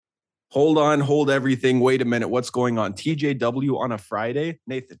Hold on, hold everything. Wait a minute. What's going on? TJW on a Friday?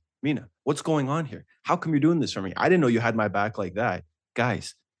 Nathan, Mina, what's going on here? How come you're doing this for me? I didn't know you had my back like that.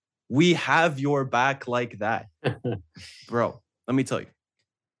 Guys, we have your back like that. Bro, let me tell you.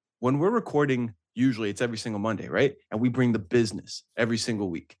 When we're recording, usually it's every single Monday, right? And we bring the business every single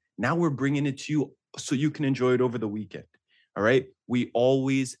week. Now we're bringing it to you so you can enjoy it over the weekend. All right? We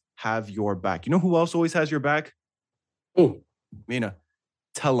always have your back. You know who else always has your back? Oh, Mina,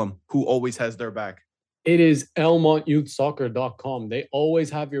 tell them who always has their back. it is ElmontYouthSoccer.com. They always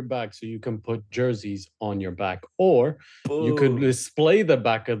have your back, so you can put jerseys on your back, or you could display the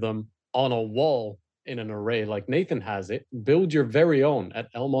back of them on a wall in an array like Nathan has it. Build your very own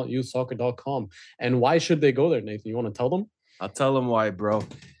at ElmontYouthSoccer.com. And why should they go there, Nathan? You want to tell them? I'll tell them why, bro.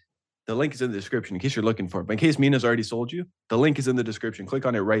 The link is in the description in case you're looking for it. But in case Mina's already sold you, the link is in the description. Click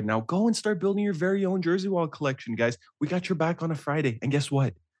on it right now. Go and start building your very own jersey wall collection, guys. We got your back on a Friday. And guess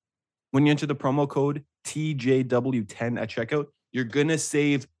what? When you enter the promo code TJW10 at checkout, you're going to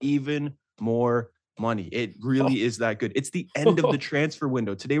save even more money. It really is that good. It's the end of the transfer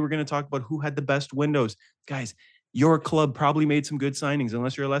window. Today, we're going to talk about who had the best windows. Guys, your club probably made some good signings,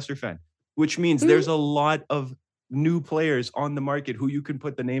 unless you're a Leicester fan, which means there's a lot of new players on the market who you can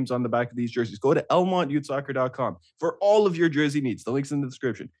put the names on the back of these jerseys. Go to ElmontYouthSoccer.com for all of your jersey needs. The link's in the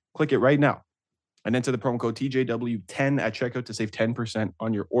description. Click it right now and enter the promo code TJW10 at checkout to save 10%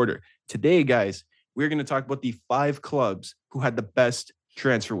 on your order. Today, guys, we're going to talk about the 5 clubs who had the best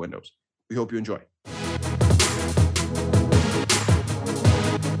transfer windows. We hope you enjoy.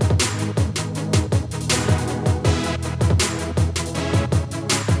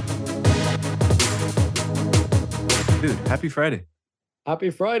 Dude, happy Friday. Happy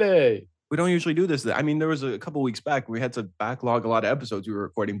Friday. We don't usually do this. I mean, there was a couple weeks back where we had to backlog a lot of episodes we were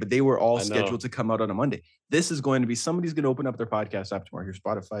recording, but they were all scheduled to come out on a Monday. This is going to be, somebody's going to open up their podcast app tomorrow, your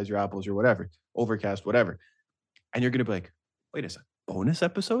Spotify's, your Apple's, your whatever, Overcast, whatever. And you're going to be like, wait a second, bonus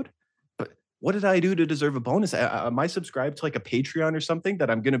episode? But what did I do to deserve a bonus? Am I subscribed to like a Patreon or something that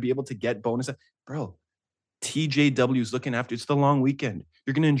I'm going to be able to get bonus? Bro, TJW's looking after, it's the long weekend.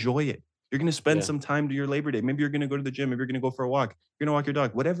 You're going to enjoy it. You're going to spend some time to your Labor Day. Maybe you're going to go to the gym. Maybe you're going to go for a walk. You're going to walk your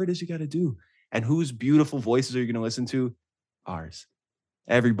dog. Whatever it is you got to do. And whose beautiful voices are you going to listen to? Ours.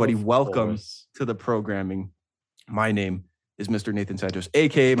 Everybody, welcome to the programming. My name is Mr. Nathan Santos,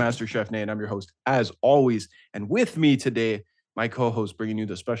 a.k.a. Master Chef Nate, and I'm your host, as always. And with me today, my co-host bringing you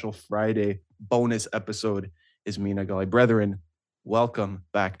the special Friday bonus episode is Mina Gali. Brethren, welcome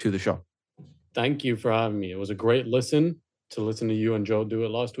back to the show. Thank you for having me. It was a great listen to you and Joe do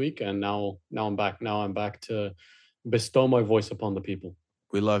it last week, and now I'm back. Now I'm back to bestow my voice upon the people.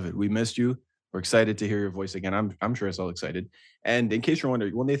 We love it. We missed you. We're excited to hear your voice again. I'm sure it's all excited. And in case you're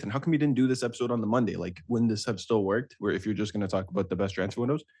wondering, well, Nathan, how come you didn't do this episode on the Monday? Like, wouldn't this have still worked? Where if you're just going to talk about the best transfer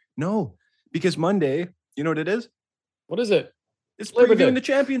windows? No, because Monday, you know what it is? What is it? It's previewing the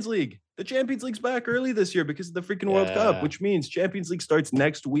Champions League. The Champions League's back early this year because of the freaking World Cup, which means Champions League starts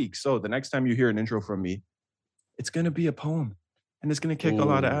next week. So the next time you hear an intro from me, it's going to be a poem, and it's going to kick a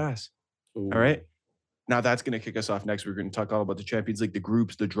lot of ass. All right? Now that's going to kick us off next. We're going to talk all about the Champions League, the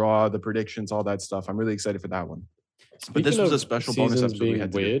groups, the draw, the predictions, all that stuff. I'm really excited for that one. But this was a special bonus episode we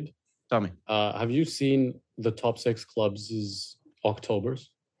had to do. Tell me. Have you seen the top 6 clubs'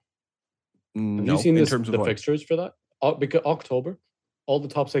 Octobers? No. Have you seen in terms of the what? fixtures for that? Because October, all the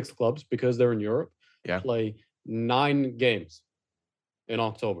top 6 clubs, because they're in Europe, play 9 games in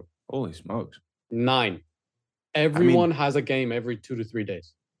October. Holy smokes. 9. Everyone has a game every 2 to 3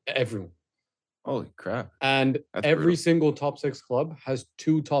 days. Everyone. Holy crap. And that's every brutal. Single top 6 club has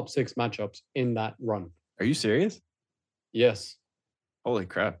 2 top 6 matchups in that run. Are you serious? Yes. Holy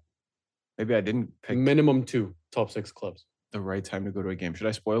crap. Maybe I didn't pick minimum 2 top 6 clubs. The right time to go to a game. Should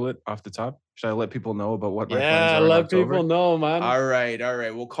I spoil it off the top? Should I let people know about what my plans are? Yeah, let people know, man. All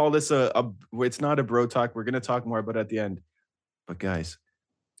right. We'll call this it's not a bro talk. We're going to talk more about it at the end. But guys,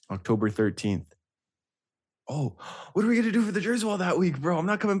 October 13th. Oh, what are we going to do for the jersey wall that week, bro? I'm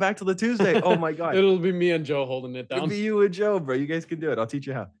not coming back till the Tuesday. Oh, my God. It'll be me and Joe holding it down. It'll be you and Joe, bro. You guys can do it. I'll teach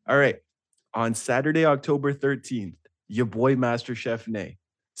you how. All right. On Saturday, October 13th, your boy, Master Chef Nay,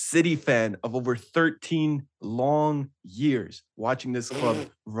 City fan of over 13 long years, watching this club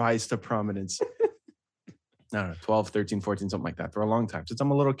rise to prominence. I don't know, 12, 13, 14, something like that, for a long time, since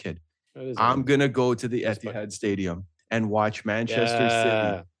I'm a little kid. I'm going to go to the Etihad Stadium and watch Manchester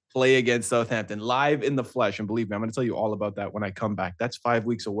City play against Southampton live in the flesh. And believe me, I'm going to tell you all about that when I come back. That's 5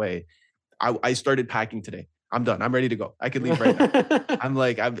 weeks away. I started packing today. I'm done. I'm ready to go. I could leave right now. I'm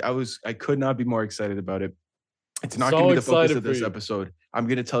like, I could not be more excited about it. It's not going to be the focus of this episode. I'm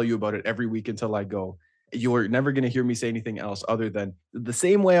going to tell you about it every week until I go. You're never going to hear me say anything else other than the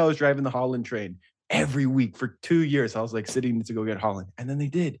same way I was driving the Holland train every week for 2 years. I was like sitting to go get Holland. And then they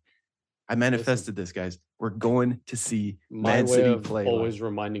did. I manifested this, guys. We're going to see Man City play. Always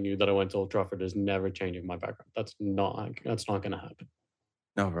reminding you that I went to Old Trafford is never changing my background. That's not going to happen.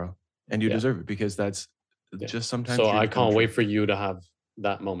 No, bro. And you deserve it because that's just sometimes. So I can't wait for you to have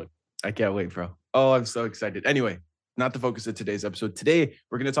that moment. I can't wait, bro. Oh, I'm so excited. Anyway, not the focus of today's episode. Today,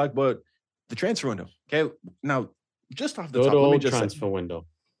 we're going to talk about the transfer window. Okay. Now, just off the top, let me just transfer window.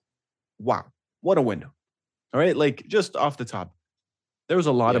 Wow. What a window. All right. Like, just off the top, there was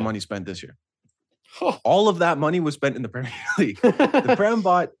a lot of money spent this year. All of that money was spent in the Premier League. The Prem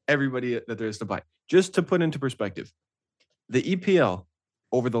bought everybody that there is to buy. Just to put into perspective, the EPL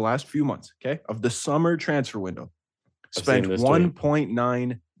over the last few months, okay, of the summer transfer window, spent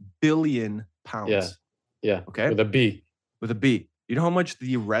 1.9 billion pounds. Yeah. Okay. With a B. You know how much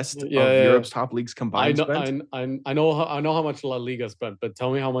the rest of Europe's top leagues combined spent? I know how much La Liga spent, but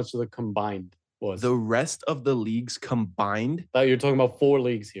tell me how much the combined was. The rest of the leagues combined. That you're talking about 4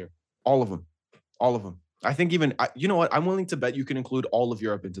 leagues here. All of them. I think even, you know what? I'm willing to bet you can include all of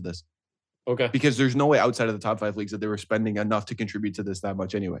Europe into this. Okay. Because there's no way outside of the top 5 leagues that they were spending enough to contribute to this that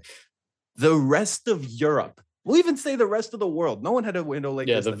much anyway. The rest of Europe, we'll even say the rest of the world. No one had a window like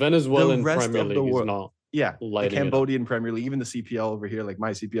this. Yeah, the Venezuelan Premier League is not. Yeah, the Cambodian Premier League, even the CPL over here, like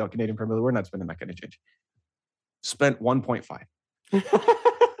my CPL, Canadian Premier League, we're not spending that kind of change. Spent 1.5.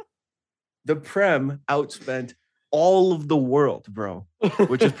 The Prem outspent all of the world, bro,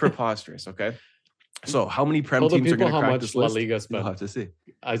 which is preposterous, okay? So how many Prem teams are going to crack this list? La Liga spent. You'll have to see.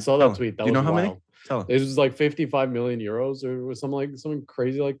 I saw that tweet. That you know was how wild. many? Tell them. It was like 55 million euros or something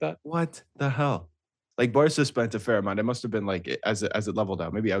crazy like that. What the hell? Like Barca spent a fair amount. It must have been like as it leveled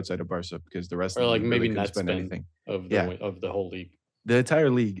out, maybe outside of Barca because the rest or of like maybe not spend anything of the whole league. The entire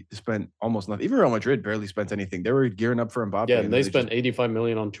league spent almost nothing. Even Real Madrid barely spent anything. They were gearing up for Mbappe. Yeah, and they spent 85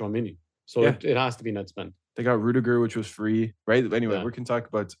 million on Tchouaméni. So it has to be net spent. They got Rudiger, which was free, right? Anyway, we're going to talk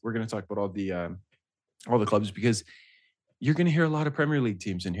about all the clubs because you're going to hear a lot of Premier League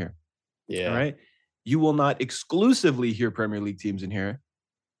teams in here. Yeah. All right. You will not exclusively hear Premier League teams in here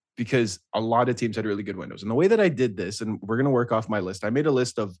because a lot of teams had really good windows. And the way that I did this, and we're going to work off my list, I made a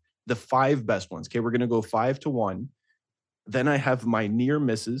list of the 5 best ones. Okay. We're going to go 5 to 1. Then I have my near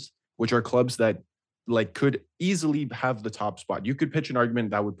misses, which are clubs that like could easily have the top spot. You could pitch an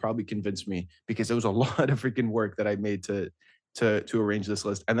argument that would probably convince me because it was a lot of freaking work that I made to arrange this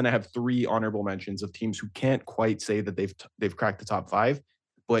list. And then I have 3 honorable mentions of teams who can't quite say that they've cracked the top 5,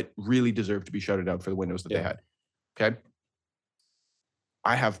 but really deserve to be shouted out for the windows that they had. Okay.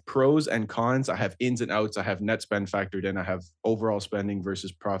 I have pros and cons. I have ins and outs. I have net spend factored in. I have overall spending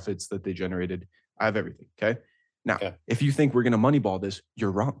versus profits that they generated. I have everything. Okay. Now, if you think we're going to moneyball this,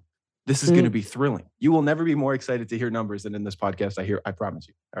 you're wrong. This is going to be thrilling. You will never be more excited to hear numbers than in this podcast. I promise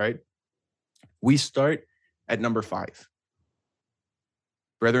you. All right. We start at number 5.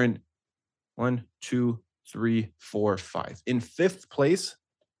 Brethren, 1, 2, 3, 4, 5. In 5th place,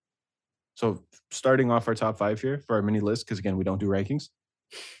 so starting off our top 5 here for our mini list, because again, we don't do rankings,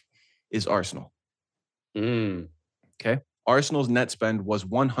 is Arsenal. Okay. Arsenal's net spend was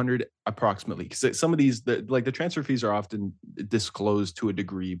 100 approximately. Because some of these, the transfer fees are often disclosed to a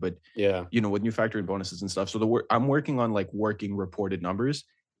degree, but when you factor in bonuses and stuff. So I'm working on like working reported numbers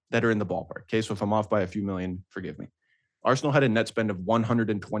that are in the ballpark. Okay. So if I'm off by a few million, forgive me. Arsenal had a net spend of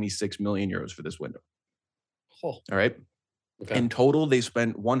 126 million euros for this window. All right. Okay. In total, they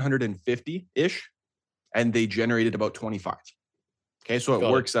spent 150-ish and they generated about 25. Okay. So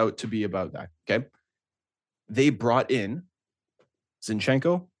it works out to be about that. Okay. They brought in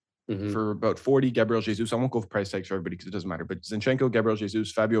Zinchenko for about 40, Gabriel Jesus. I won't go for price tags for everybody because it doesn't matter, but Zinchenko, Gabriel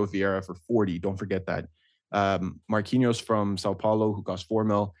Jesus, Fabio Vieira for 40. Don't forget that. Marquinhos from Sao Paulo, who cost 4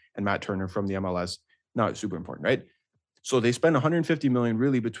 mil, and Matt Turner from the MLS. Not super important, right? So they spend 150 million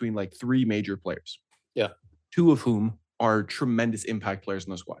really between like 3 major players. Yeah. 2 of whom are tremendous impact players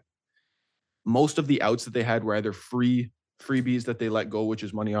in the squad. Most of the outs that they had were either freebies that they let go, which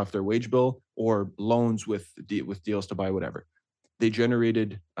is money off their wage bill, or loans with deals to buy whatever. They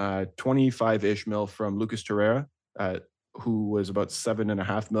generated 25-ish mil from Lucas Torreira, who was about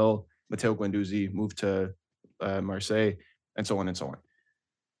 7.5 mil. Matteo Guendouzi moved to Marseille, and so on and so on.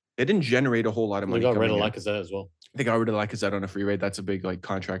 They didn't generate a whole lot of money. They got rid of Lacazette as well. They got rid of Lacazette on a free rate. That's a big like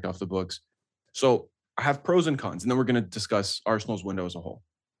contract off the books. So I have pros and cons, and then we're going to discuss Arsenal's window as a whole.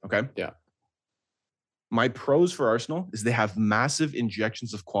 Okay? Yeah. My pros for Arsenal is they have massive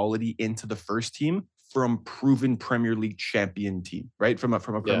injections of quality into the first team from proven Premier League champion team, right? From a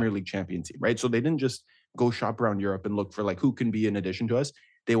Premier League champion team, right? So they didn't just go shop around Europe and look for like who can be in addition to us.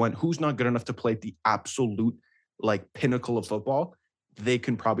 They went, who's not good enough to play at the absolute like pinnacle of football? They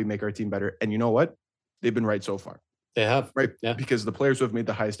can probably make our team better. And you know what? They've been right so far. They have. Right. Yeah. Because the players who have made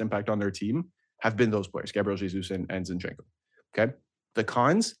the highest impact on their team have been those players, Gabriel Jesus and Zinchenko. Okay. The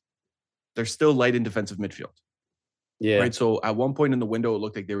cons, they're still light in defensive midfield. Yeah. Right. So at one point in the window, it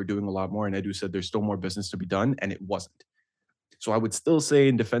looked like they were doing a lot more. And Edu said there's still more business to be done. And it wasn't. So I would still say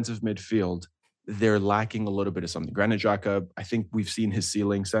in defensive midfield, they're lacking a little bit of something. Granit Xhaka, I think we've seen his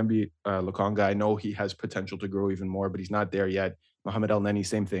ceiling. Sambi Lokonga, I know he has potential to grow even more, but he's not there yet. Mohamed Elneny,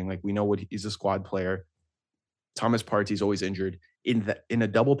 same thing. Like we know what he's a squad player. Thomas Partey's always injured. In a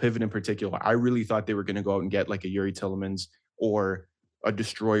double pivot in particular, I really thought they were going to go out and get like a Yuri Tillemans or a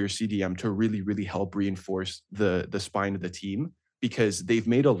destroyer CDM to really, really help reinforce the spine of the team, because they've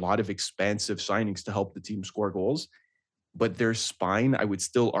made a lot of expansive signings to help the team score goals. But their spine, I would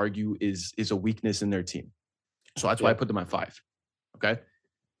still argue, is a weakness in their team. So that's why I put them at 5. Okay.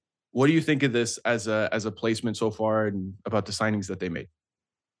 What do you think of this as a placement so far and about the signings that they made?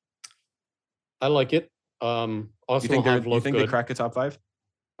 I like it. Arsenal you think they crack a top 5?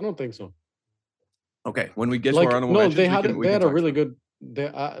 I don't think so. Okay. When we get to our honorable mentions, they had a really good.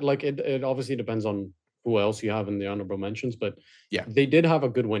 It obviously depends on who else you have in the honorable mentions, but yeah, they did have a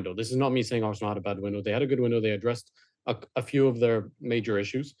good window. This is not me saying Arsenal had a bad window. They had a good window. They addressed a few of their major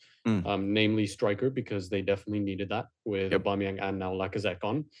issues, namely striker, because they definitely needed that with Aubameyang and now Lacazette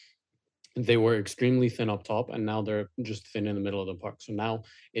gone. They were extremely thin up top, and now they're just thin in the middle of the park. So now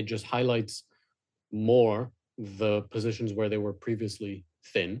it just highlights more the positions where they were previously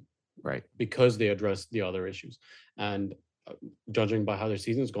thin, right? Because they addressed the other issues. And judging by how their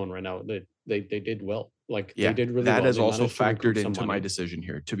season's going right now, they did well. Like they did really well. That has also factored into my decision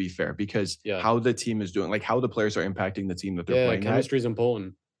here, to be fair, because how the team is doing, like how the players are impacting the team that they're playing. Chemistry is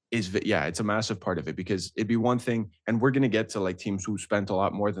important. It's a massive part of it, because it'd be one thing, and we're gonna get to like teams who spent a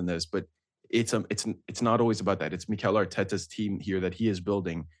lot more than this, but it's not always about that. It's Mikel Arteta's team here that he is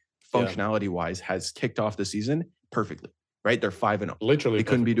building, functionality wise, has kicked off the season perfectly. Right, they're 5-0. Literally, they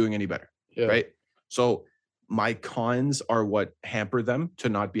couldn't be doing any better. Right, so my cons are what hamper them to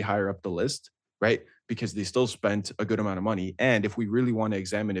not be higher up the list, right? Because they still spent a good amount of money. And if we really want to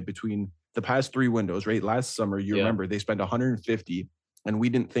examine it between the past 3 windows, right? Last summer, you remember they spent 150, and we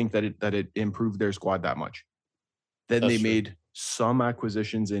didn't think that it improved their squad that much. Then they made some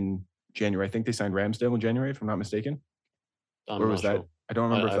acquisitions in January. I think they signed Ramsdale in January, if I'm not mistaken. Or was that? I don't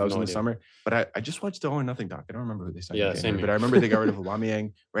remember if that was in the summer, but I just watched the All or Nothing doc. I don't remember who they signed. Yeah, same. But I remember they got rid of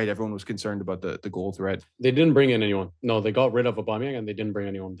Aubameyang, right? Everyone was concerned about the goal threat. They didn't bring in anyone. No, they got rid of Aubameyang and they didn't bring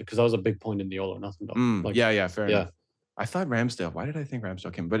anyone, because that was a big point in the All or Nothing doc. Fair enough. I thought Ramsdale. Why did I think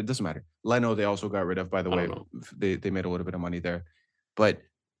Ramsdale came? But it doesn't matter. Leno, they also got rid of, by the way. They made a little bit of money there. But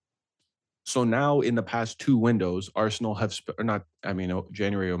so now in the past 2 windows, Arsenal have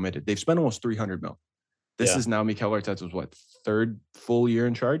January omitted. They've spent almost 300 mil. This is now Mikel Arteta's 3rd full year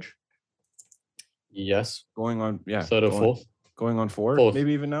in charge? Yes. Going on, 3rd or 4th. Going on 4,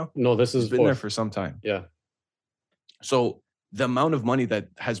 maybe even now? No, this is He's been there for some time. Yeah. So the amount of money that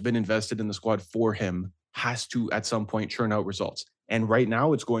has been invested in the squad for him has to, at some point, churn out results. And right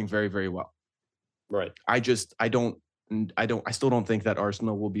now, it's going very, very well. Right. I still don't think that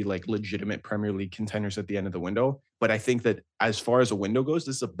Arsenal will be like legitimate Premier League contenders at the end of the window. But I think that as far as a window goes,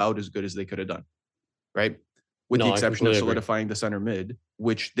 this is about as good as they could have done. Right? With the exception of solidifying the center mid,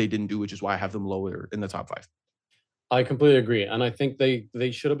 which they didn't do, which is why I have them lower in the top 5. I completely agree. And I think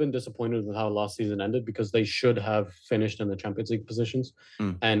they should have been disappointed with how last season ended, because they should have finished in the Champions League positions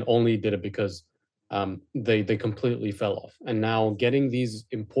and only did it because they completely fell off. And now getting these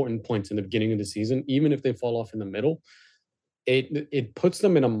important points in the beginning of the season, even if they fall off in the middle, it puts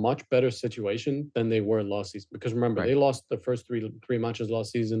them in a much better situation than they were last season. Because remember, they lost the first three matches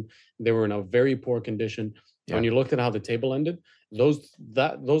last season. They were in a very poor condition. Yeah. When you looked at how the table ended, those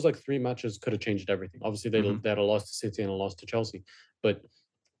 3 matches could have changed everything. Obviously, they had a loss to City and a loss to Chelsea, but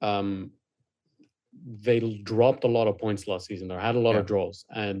they dropped a lot of points last season. They had a lot of draws,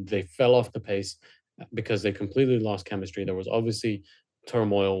 and they fell off the pace because they completely lost chemistry. There was obviously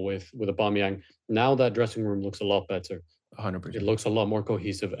turmoil with Aubameyang. Now that dressing room looks a lot better. 100%. It looks a lot more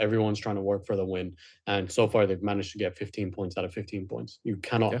cohesive. Everyone's trying to work for the win, and so far they've managed to get 15 points out of 15 points. You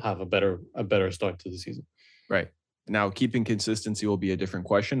cannot have a better start to the season. Right. Now, keeping consistency will be a different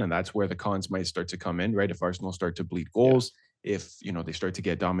question, and that's where the cons might start to come in, right? If Arsenal start to bleed goals, if they start to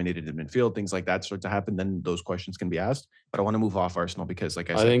get dominated in midfield, things like that start to happen, then those questions can be asked. But I want to move off Arsenal because, like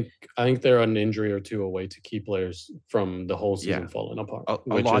I said, I think they're an injury or 2 away to key players from the whole season falling apart.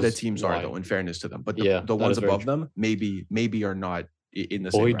 A lot of teams are, though, in fairness to them. But the ones above them maybe are not in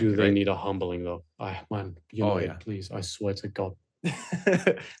the same bracket, do they need a humbling, though. Man, please, I swear to God.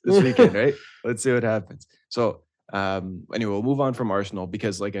 this weekend, right? Let's see what happens. So anyway, we'll move on from Arsenal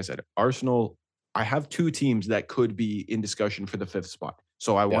because, like I said, Arsenal, I have two teams that could be in discussion for the 5th spot.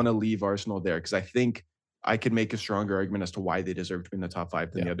 So I want to leave Arsenal there because I think I could make a stronger argument as to why they deserve to be in the top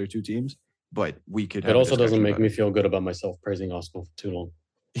 5 than the other two teams. But we could have it also doesn't make me feel good about myself praising Arsenal for too long.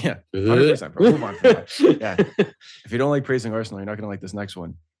 Yeah, 100%, bro. Move on from that. Yeah. If you don't like praising Arsenal, you're not going to like this next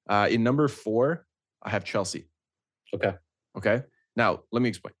one. In number 4, I have Chelsea. Okay. Now, let me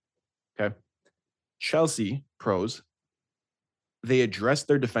explain. Okay. Chelsea pros, they addressed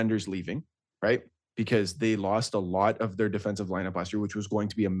their defenders leaving, right? Because they lost a lot of their defensive lineup last year, which was going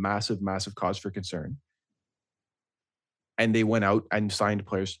to be a massive, massive cause for concern. And they went out and signed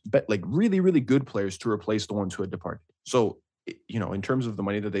players, like really, really good players to replace the ones who had departed. So, in terms of the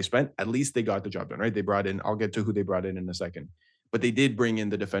money that they spent, at least they got the job done, right? They brought in, I'll get to who they brought in a second, but they did bring in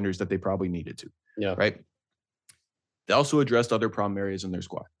the defenders that they probably needed to. Yeah. Right. They also addressed other problem areas in their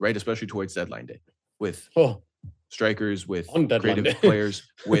squad, right? Especially towards deadline day with strikers, with creative players,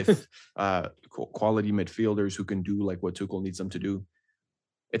 with quality midfielders who can do like what Tuchel needs them to do.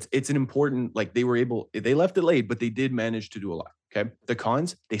 It's an important, like they left it late, but they did manage to do a lot. Okay. The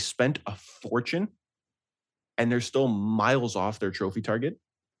cons, they spent a fortune and they're still miles off their trophy target,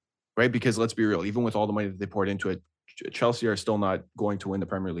 right? Because let's be real, even with all the money that they poured into it, Chelsea are still not going to win the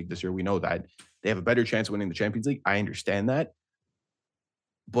Premier League this year. We know that. They have a better chance of winning the Champions League. I understand that.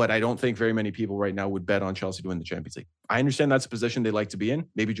 But I don't think very many people right now would bet on Chelsea to win the Champions League. I understand that's a position they like to be in.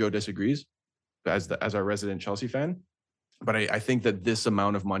 Maybe Joe disagrees as our resident Chelsea fan. But I think that this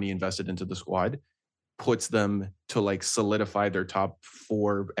amount of money invested into the squad puts them to like solidify their top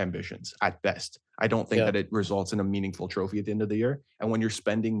 4 ambitions at best. I don't think that it results in a meaningful trophy at the end of the year. And when you're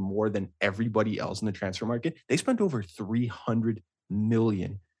spending more than everybody else in the transfer market, they spent over 300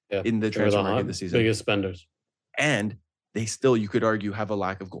 million in the transfer market this season. Biggest spenders. And they still, you could argue, have a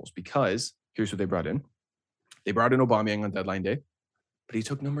lack of goals because here's what they brought in. They brought in Aubameyang on deadline day, but he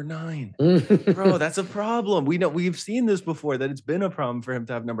took number 9. Bro, that's a problem. We've seen this before, that it's been a problem for him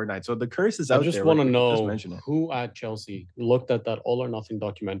to have number 9. So the curse is out there. I just want to know who at Chelsea looked at that All or Nothing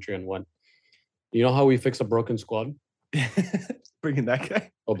documentary and went, you know how we fix a broken squad? Bringing that guy?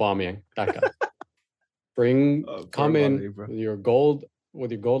 Aubameyang, that guy. Come in with your gold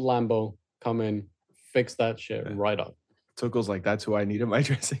Lambo, come in, fix that shit right up. Tuchel's like, that's who I need in my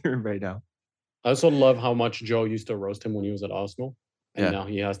dressing room right now. I also love how much Joe used to roast him when he was at Arsenal. And now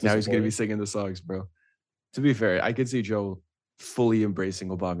he has to. Now he's going to be singing the songs, bro. To be fair, I could see Joe fully embracing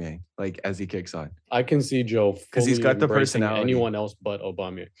Aubameyang, like as he kicks on. I can see Joe because he's got the personality. Anyone else but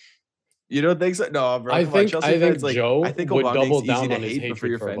Aubameyang. You don't think so? No, bro. I think Joe would double down on his hatred for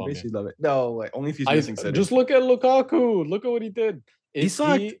your fan base. You love it. No, like, only if he's missing City. Just look at Lukaku. Look at what he did. He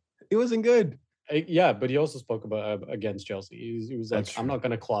sucked. It wasn't good. Yeah, but he also spoke about against Chelsea. He was like, I'm not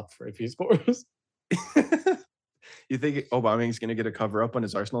going to clap for if he scores. You think Aubameyang's going to get a cover up on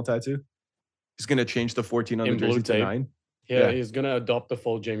his Arsenal tattoo? He's going to change the 14 on the jersey to 9? Yeah, he's going to adopt the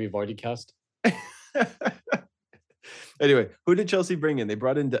full Jamie Vardy cast. Anyway, who did Chelsea bring in? They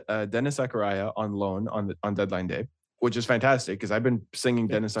brought in Denis Zakaria on loan on deadline day, which is fantastic because I've been singing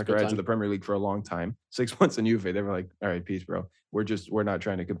Denis Zakaria to the Premier League for a long time. 6 months in Juve, they were like, all right, peace, bro. We're not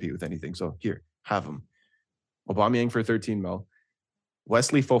trying to compete with anything. So here, have him. Aubameyang for 13 mil.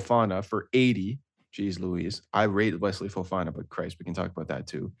 Wesley Fofana for 80. Jeez Louise. I rate Wesley Fofana, but Christ, we can talk about that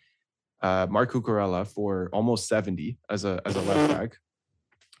too. Marc Cucurella for almost 70 as a left back.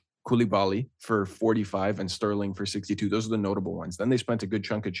 Koulibaly for 45 and Sterling for 62. Those are the notable ones. Then they spent a good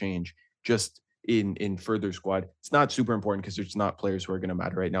chunk of change just in further squad. It's not super important because there's not players who are going to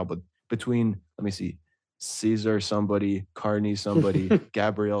matter right now, but between, let me see, Caesar somebody, Carney somebody,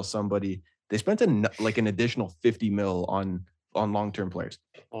 Gabriel somebody, they spent an additional 50 mil on long-term players.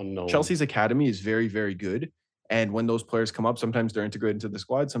 Oh no. Chelsea's academy is very, very good. And when those players come up, sometimes they're integrated into the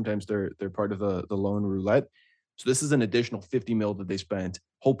squad. Sometimes they're part of the loan roulette. So this is an additional 50 mil that they spent,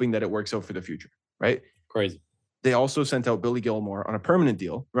 hoping that it works out for the future, right? Crazy. They also sent out Billy Gilmore on a permanent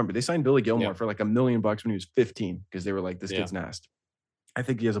deal. Remember, they signed Billy Gilmore for like $1 million when he was 15 because they were like, this kid's nasty. I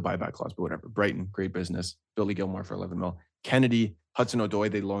think he has a buyback clause, but whatever. Brighton, great business. Billy Gilmore for 11 mil. Kennedy,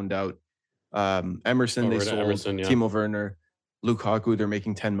 Hudson-Odoi, they loaned out. Emerson, they sold. Timo Werner. Lukaku, they're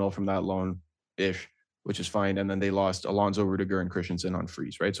making 10 mil from that loan-ish, which is fine. And then they lost Alonso, Rudiger, and Christensen on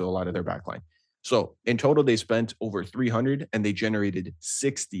freeze, right? So a lot of their backline. So in total, they spent over 300 and they generated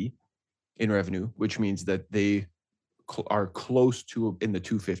 60 in revenue, which means that they are close to in the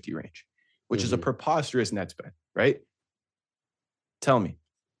 250 range, which is a preposterous net spend, right? Tell me,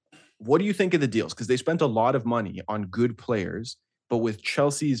 what do you think of the deals? Because they spent a lot of money on good players, but with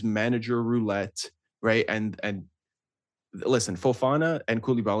Chelsea's manager roulette, right? And listen, Fofana and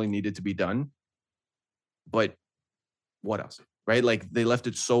Koulibaly needed to be done, but what else? Right? Like they left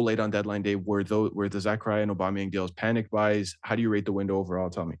it so late on deadline day. Were the Zachariah and Aubameyang deals panic buys? How do you rate the window overall?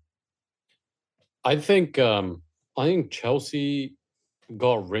 Tell me. I think Chelsea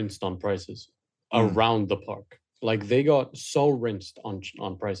got rinsed on prices around the park. Like they got so rinsed on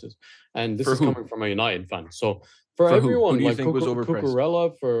prices, and this is coming from a United fan. So for everyone, who do you think was overpriced?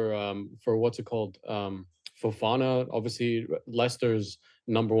 Cucurella, for what's it called, Fofana. Obviously, Leicester's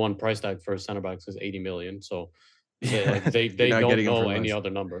 #1 price tag for center backs is 80 million. So they don't know any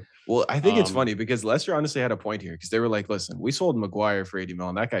other number. Well, I think it's funny because Leicester honestly had a point here because they were like, listen, we sold Maguire for 80 mil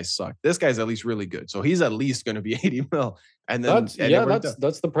and that guy sucked. This guy's at least really good. So he's at least going to be 80 mil. And then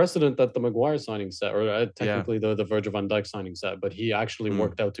that's the precedent that the Maguire signing set, or technically the Virgil van Dijk signing set, but he actually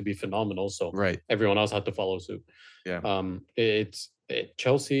worked out to be phenomenal. So everyone else had to follow suit. Yeah.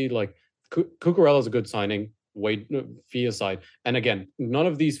 Chelsea, like Cucurella is a good signing. Fee aside, and again, none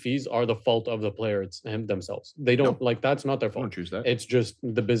of these fees are the fault of the players themselves. They don't that's not their fault. Don't choose that. It's just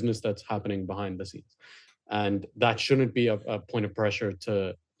the business that's happening behind the scenes, and that shouldn't be a point of pressure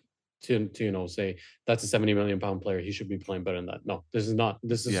to say that's a 70 million pound player. He should be playing better than that. No, this is not.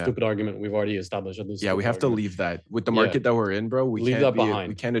 This is a stupid argument. We've already established that. We have to leave that with the market that we're in, bro. We leave can't that behind.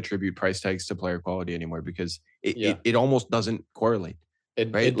 We can't attribute price tags to player quality anymore because it almost doesn't correlate.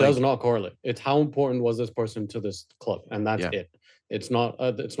 It does not correlate. It's how important was this person to this club, and that's it. It's not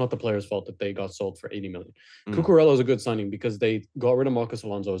the player's fault that they got sold for 80 million. Cucurella is a good signing because they got rid of Marcos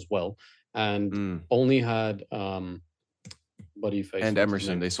Alonso as well, and only had and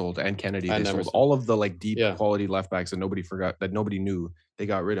Emerson they sold, and Kennedy they sold. All of the like deep quality left backs that nobody knew they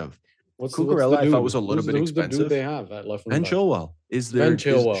got rid of. Cucurella I thought was a little bit expensive. Who do they have at left Ben Chilwell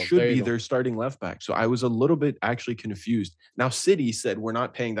should be their starting left back. So I was a little bit actually confused. Now City said we're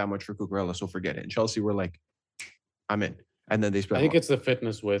not paying that much for Cucurella, so forget it. And Chelsea were like, I'm in. And then they spent. I think it's the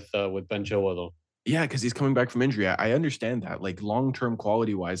fitness with Ben Chilwell though. Yeah, because he's coming back from injury. I understand that. Like long-term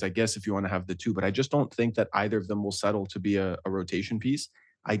quality-wise, I guess if you want to have the two, but I just don't think that either of them will settle to be a rotation piece.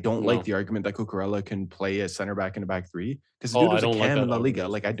 I don't like the argument that Cucurella can play a center back in a back three because the dude was a cam in La Liga.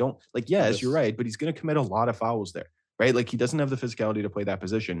 Like I don't like. Yes, you're right, but he's going to commit a lot of fouls there, right? Like he doesn't have the physicality to play that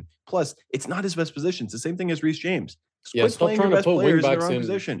position. Plus, it's not his best position. It's the same thing as Reece James. Stop trying to put wing backs in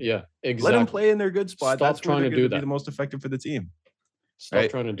position. Yeah, exactly. Let them play in their good spot. Stop trying to do that. Be the most effective for the team.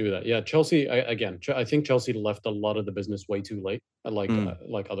 Stop trying to do that. Yeah, Chelsea. I think Chelsea left a lot of the business way too late, like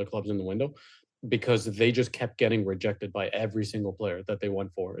other clubs in the window, because they just kept getting rejected by every single player that they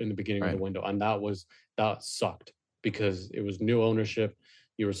went for in the beginning of the window, and that sucked because it was new ownership.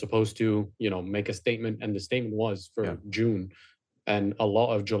 You were supposed to, make a statement, and the statement was for June and a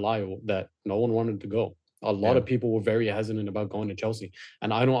lot of July that no one wanted to go. A lot of people were very hesitant about going to Chelsea.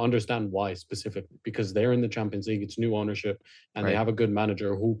 And I don't understand why specifically, because they're in the Champions League. It's new ownership and they have a good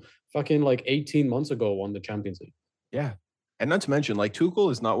manager who fucking 18 months ago won the Champions League. Yeah. And not to mention,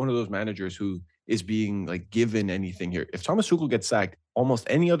 Tuchel is not one of those managers who is being given anything here. If Thomas Tuchel gets sacked, almost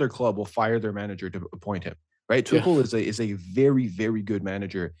any other club will fire their manager to appoint him. Right? Tuchel is a very, very good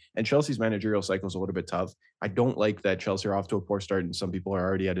manager. And Chelsea's managerial cycle is a little bit tough. I don't like that Chelsea are off to a poor start and some people are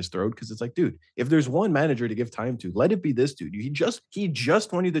already at his throat because it's like, dude, if there's one manager to give time to, let it be this dude. He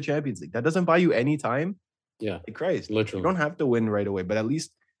just won you the Champions League. That doesn't buy you any time. Yeah. Christ. Literally. You don't have to win right away, but at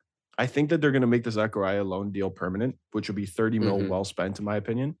least I think that they're going to make the Zachariah loan deal permanent, which will be 30 mil well spent, in my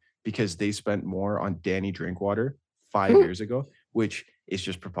opinion, because they spent more on Danny Drinkwater 5 years ago, which is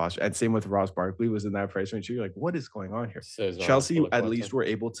just preposterous. And same with Ross Barkley was in that price range. You're like, what is going on here? Chelsea at least were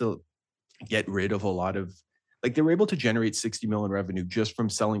able to get rid of a lot of, they were able to generate 60 million revenue just from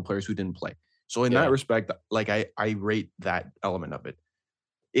selling players who didn't play. So in that respect, I rate that element of it.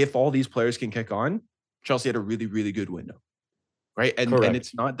 If all these players can kick on, Chelsea had a really, really good window, right? And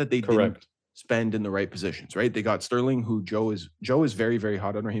it's not that they didn't spend in the right positions, right? They got Sterling, who Joe is very, very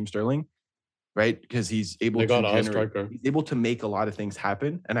hot on Raheem Sterling, right? Because he's able to make a lot of things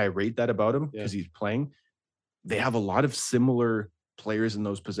happen, and I rate that about him because he's playing. They have a lot of similar players in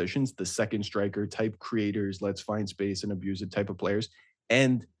those positions, the second striker type creators, let's find space and abuse it type of players,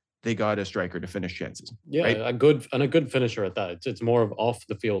 and they got a striker to finish chances. Yeah, right? a good finisher at that. It's more of off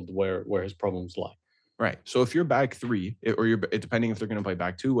the field where his problems lie. Right. So if you're back three, or you're depending if they're going to play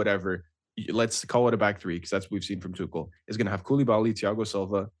back two, whatever, let's call it a back three because that's what we've seen from Tuchel. Is going to have Koulibaly, Thiago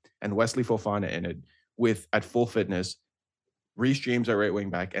Silva, and Wesley Fofana in it with at full fitness, Reece James at right wing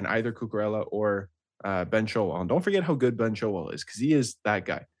back, and either Cucurella or Ben Chilwell. And don't forget how good Ben Chilwell is because he is that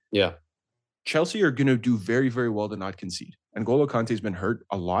guy. Yeah. Chelsea are going to do very, very well to not concede. And N'Golo Kante's been hurt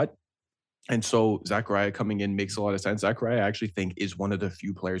a lot. And so Zachariah coming in makes a lot of sense. Zachariah, I actually think, is one of the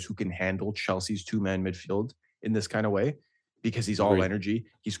few players who can handle Chelsea's two-man midfield in this kind of way because he's all energy,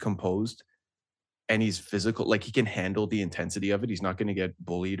 he's composed, and he's physical. Like he can handle the intensity of it. He's not going to get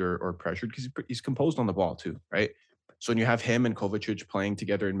bullied or pressured because he's composed on the ball too, right? So when you have him and Kovacic playing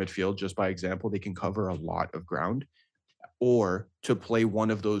together in midfield, just by example, they can cover a lot of ground. Or to play one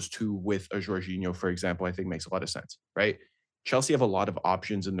of those two with a Jorginho, for example, I think makes a lot of sense, right? Chelsea have a lot of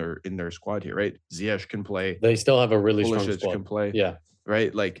options in their squad here, right? Ziyech can play. They still have a really strong squad. Can play, yeah,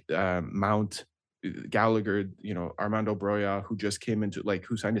 right? Like Mount, Gallagher, Armando Broja, who just came into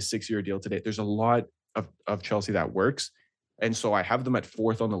who signed a 6-year deal today. There's a lot of Chelsea that works, and so I have them at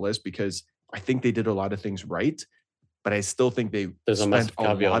 4th on the list because I think they did a lot of things right. But I still think they spent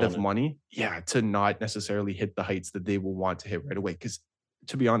a lot of money, to not necessarily hit the heights that they will want to hit right away. Because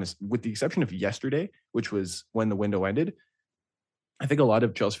to be honest, with the exception of yesterday, which was when the window ended, I think a lot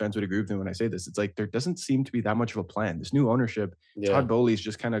of Chelsea fans would agree with me when I say this. It's like there doesn't seem to be that much of a plan. This new ownership, Todd Bowley's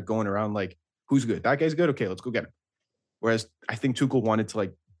just kind of going around like, who's good? That guy's good? Okay, let's go get him. Whereas I think Tuchel wanted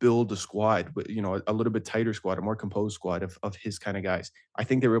to build a squad, but a little bit tighter squad, a more composed squad of his kind of guys. I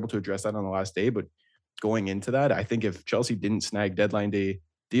think they were able to address that on the last day, but going into that, I think if Chelsea didn't snag deadline day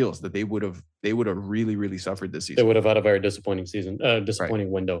deals, that they would have really, really suffered this season. They would have had a very disappointing season,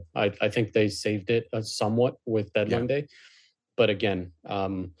 window. I think they saved it somewhat with deadline day. But again,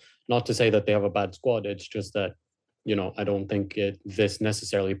 not to say that they have a bad squad. It's just that, I don't think this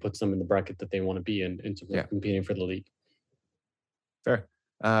necessarily puts them in the bracket that they want to be in terms of competing for the league. Fair.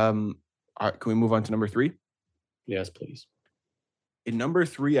 All right, can we move on to number 3? Yes, please. In number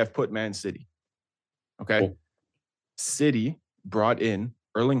 3, I've put Man City. Okay. Cool. City brought in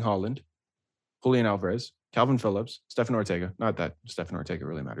Erling Haaland, Julian Alvarez, Calvin Phillips, Stefan Ortega. Not that Stefan Ortega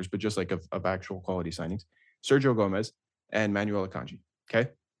really matters, but just of actual quality signings. Sergio Gomez and Manuel Akanji. Okay.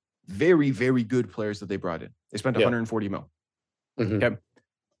 Very, very good players that they brought in. They spent 140 mil. Mm-hmm. Okay.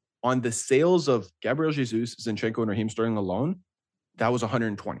 On the sales of Gabriel Jesus, Zinchenko, and Raheem Sterling alone, that was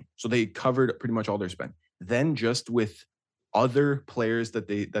 120. So they covered pretty much all their spend. Then just with other players that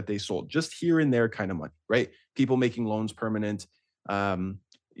they sold, just here and there kind of money, right? People making loans permanent,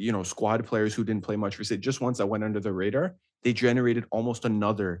 squad players who didn't play much for City, just ones that went under the radar, they generated almost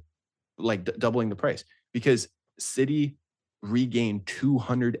another, doubling the price, because City regained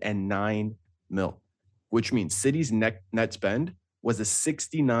 209 mil, which means City's net spend was a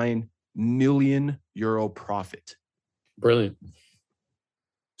 69 million euro profit. Brilliant.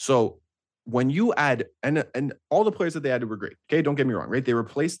 So when you add, and all the players that they added were great. Okay, don't get me wrong, right? They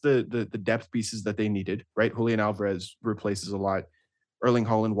replaced the depth pieces that they needed, right? Julian Alvarez replaces a lot. Erling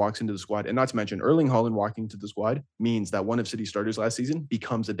Haaland walks into the squad. And not to mention, Erling Haaland walking to the squad means that one of City's starters last season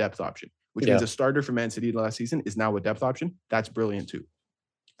becomes a depth option, which means a starter for Man City last season is now a depth option. That's brilliant too.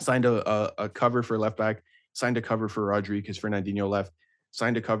 Signed a cover for left back, signed a cover for Rodri because Fernandinho left,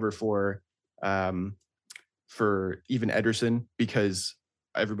 signed a cover for even Ederson because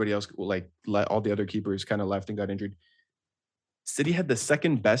everybody else, all the other keepers kind of left and got injured. City had the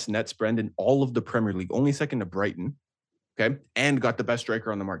second best net spend in all of the Premier League, only second to Brighton, okay, and got the best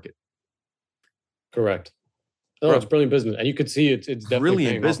striker on the market. Correct. Oh, it's brilliant business, and you could see it's definitely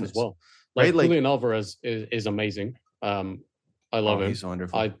brilliant business as well. Right, Julian Alvarez is amazing. I love him. He's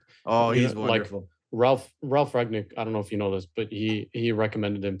wonderful. He's wonderful. Ralph Ragnick. I don't know if you know this, but he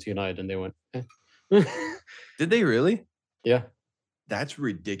recommended him to United, and they went. Did they really? Yeah. That's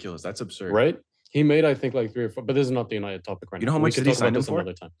ridiculous. That's absurd. Right? He made, I think, 3 or 4, but this is not the United topic right now. You know how much City signed him for?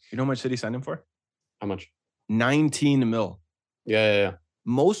 You know how much City signed him for? How much? 19 mil. Yeah.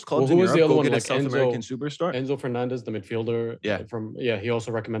 Most clubs in Europe go get a South American superstar. Enzo Fernandez, the midfielder. Yeah. He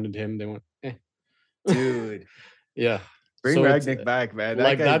also recommended him. They went, Dude. Yeah. Bring Ragnick back, man.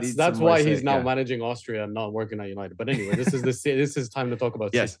 That's why he's now managing Austria and not working at United. But anyway, this is time to talk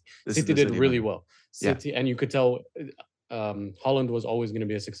about City. City did really well. City, and you could tell Haaland was always going to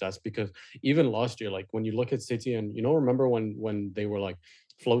be a success, because even last year, when you look at City, and remember when they were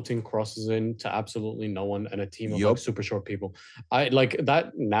floating crosses in to absolutely no one and a team of super short people. I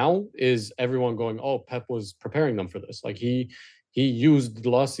that now is everyone going, oh, Pep was preparing them for this. He used the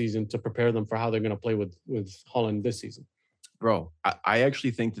last season to prepare them for how they're going to play with Haaland this season. Bro, I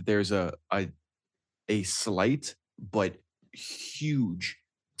actually think that there's a slight but huge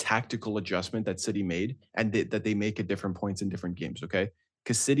tactical adjustment that City made, and that they make at different points in different games, okay?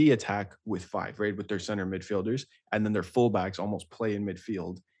 Because City attack with 5, right? With their center midfielders, and then their fullbacks almost play in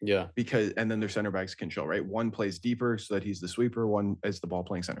midfield. Yeah. And then their center backs can chill, right? One plays deeper so that he's the sweeper, one is the ball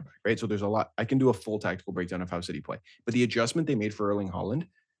playing center back, right? So there's a lot. I can do a full tactical breakdown of how City play. But the adjustment they made for Erling Haaland,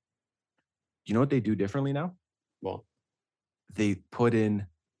 you know what they do differently now? Well, they put in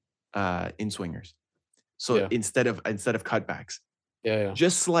swingers. So instead of cutbacks. Yeah.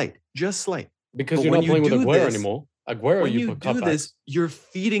 Just slight. Because But you're when not you playing with do Aguero this, anymore. Aguero, when you you put do cutbacks. this, you're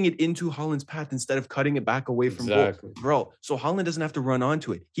feeding it into Haaland's path instead of cutting it back away from goal. Exactly. Bro, so Haaland doesn't have to run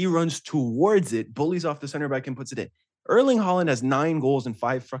onto it. He runs towards it, bullies off the center back, and puts it in. Erling Haaland has 9 goals in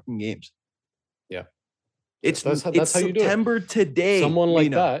 5 fucking games. Yeah. It's That's how you do it. September today. Someone like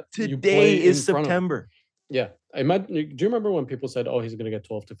Mina. that, Today is September. Yeah. Do you remember when people said, "Oh, he's going to get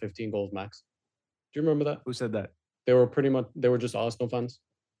 12 to 15 goals max"? Do you remember that? Who said that? They were just Arsenal fans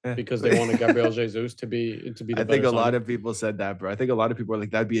because they wanted Gabriel Jesus to be the I think a lot of people said that, bro. I think a lot of people are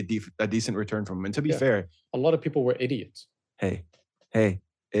like, that'd be a decent return from him. And to be fair, a lot of people were idiots. Hey,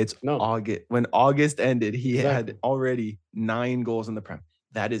 it's August. When August ended, he had already 9 goals in the Prem.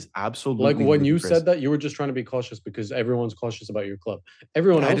 That is absolutely like when ludicrous. You said that, you were just trying to be cautious because everyone's cautious about your club.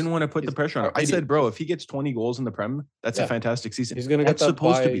 Everyone else, I didn't want to put the pressure on him. I said, bro, if he gets 20 goals in the Prem, that's a fantastic season. He's gonna get that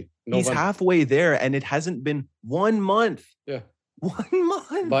supposed to be. November. He's halfway there, and it hasn't been 1 month. Yeah, 1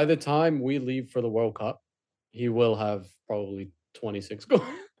 month. By the time we leave for the World Cup, he will have probably 26 goals.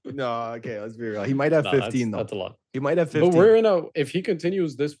 No, okay, let's be real. He might have 15 though. That's a lot. He might have 15. But if he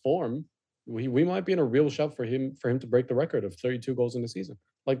continues this form, we might be in a real shout for him to break the record of 32 goals in the season.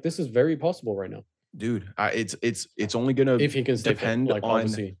 Like, this is very possible right now. Dude, it's only gonna if he can depend fit, like,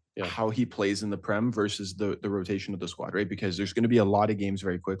 on how he plays in the Prem versus the rotation of the squad, right? Because there's going to be a lot of games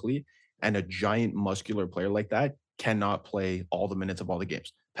very quickly, and a giant muscular player like that cannot play all the minutes of all the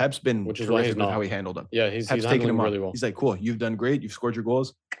games. Pep's been terrific with how he handled him. Yeah, he's taking him really well. He's like, cool, you've done great, you've scored your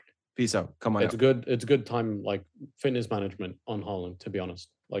goals. Peace out. Come on. It's good. It's good time, like, fitness management on Haaland, to be honest.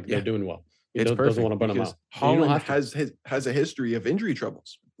 Like, they're doing well. He doesn't want to burn him out. Haaland has a history of injury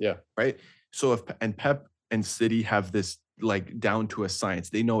troubles. Yeah. Right. So Pep and City have this like down to a science.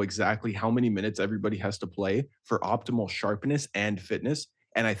 They know exactly how many minutes everybody has to play for optimal sharpness and fitness.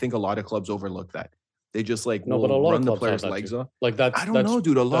 And I think a lot of clubs overlook that. They just like will run the players' legs off. Like, that's I don't know,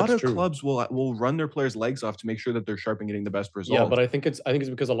 dude. A lot of clubs will run their players' legs off to make sure that they're sharp and getting the best result. Yeah, but I think it's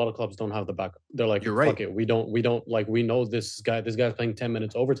because a lot of clubs don't have the backup. They're like, you're right. Fuck it. We don't like, we know this guy's playing 10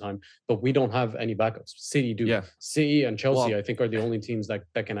 minutes overtime, but we don't have any backups. City do. Yeah. City and Chelsea, I think, are the only teams that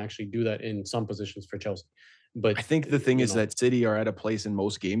can actually do that in some positions for Chelsea. But I think the thing is that City are at a place in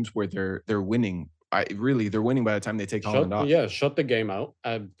most games where they're winning. They're winning by the time they take Haaland off. Yeah, shut the game out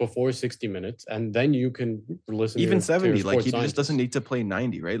before 60 minutes, and then you can listen. Even 70, like, he just doesn't need to play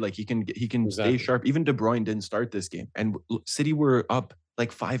 90, right? Like, he can stay sharp. Even De Bruyne didn't start this game, and City were up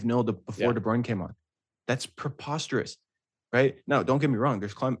like 5-0 before De Bruyne came on. That's preposterous, right? Now, don't get me wrong.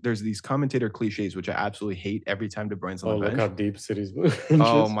 There's these commentator cliches which I absolutely hate every time De Bruyne's on the bench. Look how deep City's.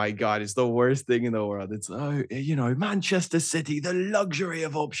 Oh my God, it's the worst thing in the world. It's Manchester City, the luxury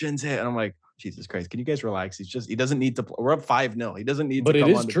of options here, and I'm like, Jesus Christ, can you guys relax? He doesn't need to. We're up 5-0. He doesn't need. But to it come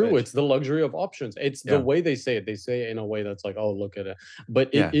is on the true. bench. It's the luxury of options. It's the way they say it. They say it in a way that's like, oh, look at it.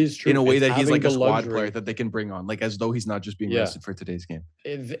 But it is true in a way that he's like a squad player that they can bring on, like as though he's not just being rested for today's game.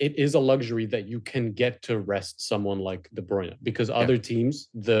 It is a luxury that you can get to rest someone like De Bruyne, because other teams,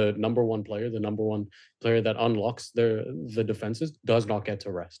 the number one player that unlocks the defenses, does not get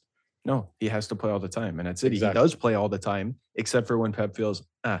to rest. No, he has to play all the time, and at City he does play all the time, except for when Pep feels,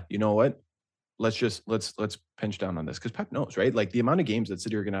 you know what? Let's pinch down on this, because Pep knows, right? Like, the amount of games that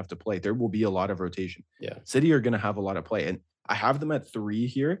City are going to have to play, there will be a lot of rotation. Yeah, City are going to have a lot of play, and I have them at 3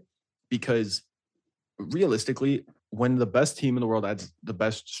 here because realistically, when the best team in the world adds the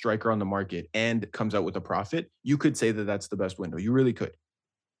best striker on the market and comes out with a profit, you could say that that's the best window. You really could.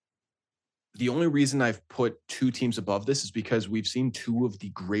 The only reason I've put 2 teams above this is because we've seen 2 of the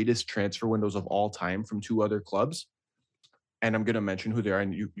greatest transfer windows of all time from 2 other clubs. And I'm going to mention who they are,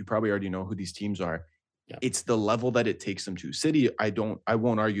 and you probably already know who these teams are. Yeah. It's the level that it takes them to. City, I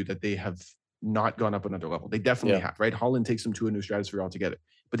won't argue that they have not gone up another level. They definitely have, right? Haaland takes them to a new stratosphere altogether.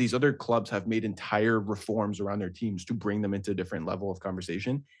 But these other clubs have made entire reforms around their teams to bring them into a different level of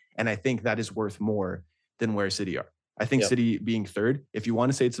conversation. And I think that is worth more than where City are. I think City being 3rd, if you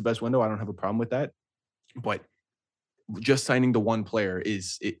want to say it's the best window, I don't have a problem with that. But just signing the one player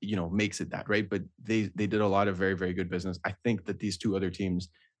makes it that, right? But they did a lot of very, very good business. I think that these 2 other teams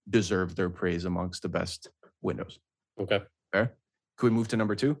deserve their praise amongst the best windows. Okay. Fair? Could we move to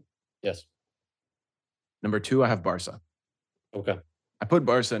number 2? Yes. Number 2, I have Barca. Okay. I put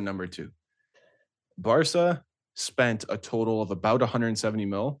Barca in number 2. Barca spent a total of about 170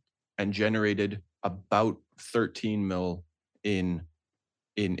 mil and generated about 13 mil in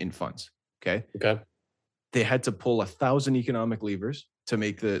funds. Okay. Okay. They had to pull 1,000 economic levers to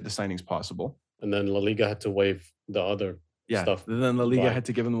make the signings possible. And then La Liga had to waive the other stuff. And then La Liga had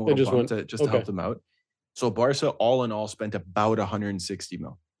to give them a little bump to help them out. So Barca, all in all, spent about 160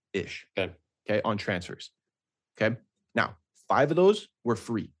 mil-ish. Okay, on transfers. Okay. Now, 5 of those were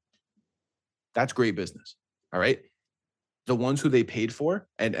free. That's great business. All right. The ones who they paid for,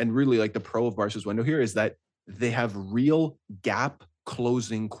 and really like the pro of Barca's window here is that they have real gap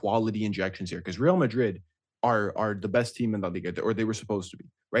closing quality injections here, because Real Madrid are the best team in La Liga, or they were supposed to be,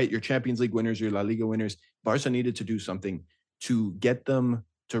 right? Your Champions League winners, your La Liga winners. Barca needed to do something to get them,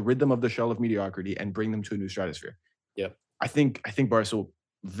 to rid them of the shell of mediocrity and bring them to a new stratosphere. Yeah. I think Barca will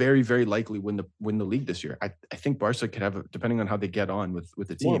very, very likely win the league this year. I think Barca could have, depending on how they get on with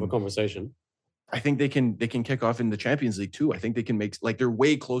the team, more of a conversation. I think they can kick off in the Champions League too. I think they can make, like, they're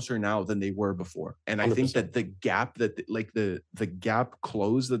way closer now than they were before. And I 100%. Think that the gap that like the gap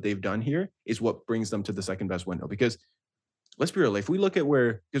close that they've done here is what brings them to the second best window. Because let's be real, if we look at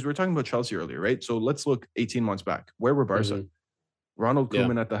where, because we were talking about Chelsea earlier, right? So let's look 18 months back. Where were Barca? Mm-hmm. Ronald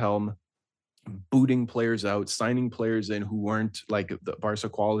Koeman at the helm, booting players out, signing players in who weren't like the Barca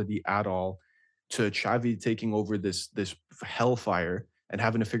quality at all, to Xavi taking over this hellfire and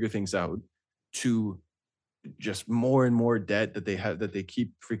having to figure things out, to just more and more debt that they have, that they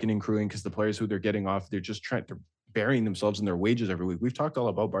keep freaking accruing because the players who they're getting off, they're burying themselves in their wages every week. We've talked all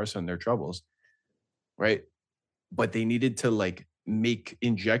about Barca and their troubles, right? But they needed to like make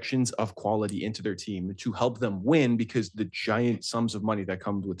injections of quality into their team to help them win, because the giant sums of money that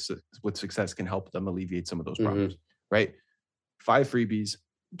comes with success can help them alleviate some of those problems, right? 5 freebies,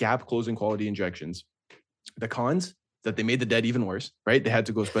 gap closing quality injections. The cons, that they made the debt even worse, right? They had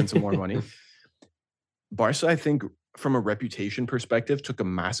to go spend some more money. Barca, I think, from a reputation perspective, took a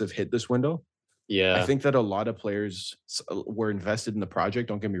massive hit this window. Yeah. I think that a lot of players were invested in the project,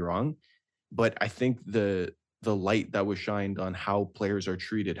 don't get me wrong, but I think the light that was shined on how players are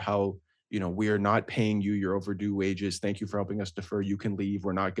treated, how, we are not paying you your overdue wages. Thank you for helping us defer. You can leave.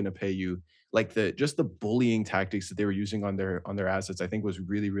 We're not going to pay you. Like just the bullying tactics that they were using on their assets, I think was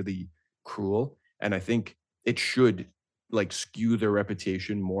really, really cruel. And I think it should like skew their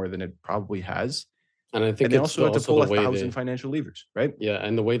reputation more than it probably has. And I think they also had to pull 1,000 financial levers, right? Yeah,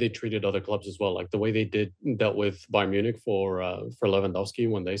 and the way they treated other clubs as well, like the way they dealt with Bayern Munich for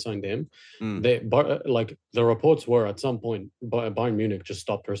Lewandowski when they signed him. Like the reports were at some point Bayern Munich just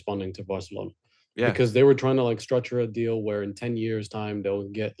stopped responding to Barcelona, because they were trying to like structure a deal where in 10 years time they'll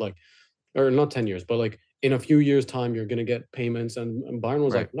get like, or not 10 years, but like in a few years time you're gonna get payments, and Bayern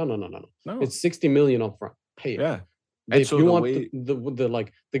was like, no, it's 60 million upfront, pay it. Yeah. If so you want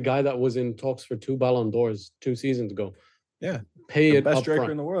the guy that was in talks for 2 Ballon d'Ors 2 seasons ago, pay it best striker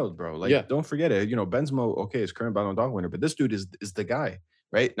in the world, bro. Like, don't forget it. Benzema, okay, is current Ballon d'Or winner, but this dude is the guy,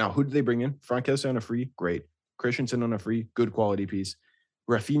 right? Now, who did they bring in? Franck Kessie on a free, great. Christensen on a free, good quality piece.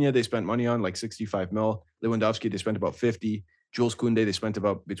 Rafinha, they spent money on like 65 mil. Lewandowski, they spent about 50. Jules Koundé, they spent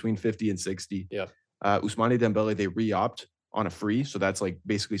about between 50 and 60. Yeah. Ousmane Dembele, they re-opt on a free, so that's like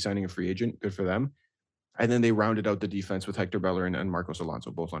basically signing a free agent. Good for them. And then they rounded out the defense with Hector Bellerin and Marcos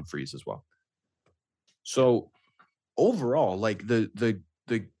Alonso, both on frees as well. So overall, like the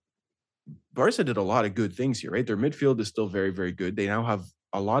Barca did a lot of good things here, right? Their midfield is still very, very good. They now have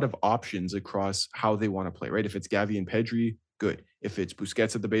a lot of options across how they want to play, right? If it's Gavi and Pedri, good. If it's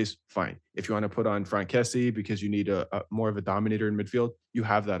Busquets at the base, fine. If you want to put on Franck Kessie because you need a more of a dominator in midfield, you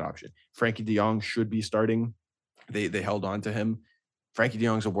have that option. Frankie de Jong should be starting. They held on to him. Frankie de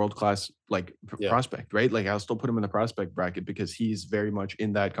Jong's a world-class prospect, right? Like, I'll still put him in the prospect bracket because he's very much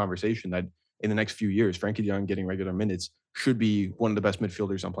in that conversation that in the next few years, Frankie de Jong getting regular minutes should be one of the best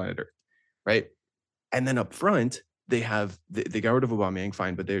midfielders on planet Earth, right? And then up front, they have, they got rid of Aubameyang,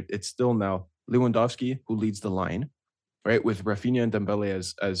 fine, but it's still now Lewandowski who leads the line, right? With Rafinha and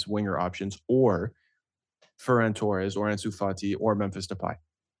Dembele as winger options, or Ferran Torres, or Ansu Fati, or Memphis Depay.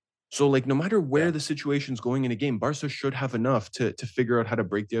 So, like, no matter where the situation's going in a game, Barca should have enough to figure out how to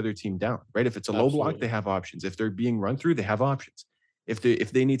break the other team down, right? If it's a low block, they have options. If they're being run through, they have options. If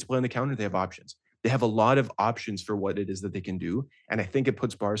they need to play on the counter, they have options. They have a lot of options for what it is that they can do. And I think it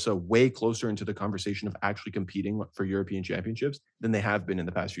puts Barca way closer into the conversation of actually competing for European championships than they have been in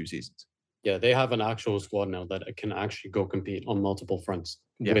the past few seasons. Yeah, they have an actual squad now that can actually go compete on multiple fronts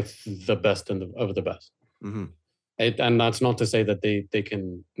with the best of the best. Mm-hmm. And that's not to say that they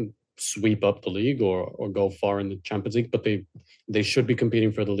can sweep up the league or go far in the Champions League, but they should be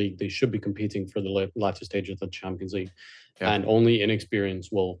competing for the league. They should be competing for the latter stage of the Champions League, and only inexperience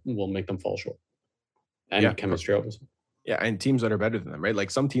will make them fall short. And chemistry, obviously. Yeah, and teams that are better than them, right?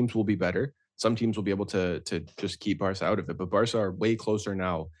 Like, some teams will be better. Some teams will be able to just keep Barca out of it, but Barca are way closer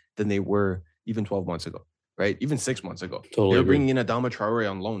now than they were even 12 months ago, right? Even 6 months ago. Totally they were bringing in Adama Traore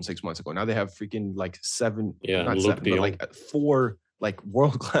on loan 6 months ago. Now they have freaking like 7, not 7, but like 4 like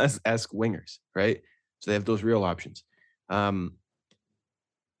world-class-esque wingers, right? So they have those real options. If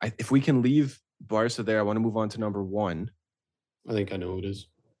we can leave Barca there, I want to move on to number 1. I think I know who it is.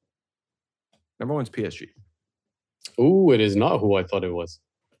 Number one's PSG. Ooh, it is not who I thought it was.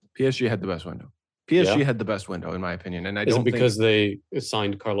 PSG had the best window. PSG had the best window, in my opinion. And is it because they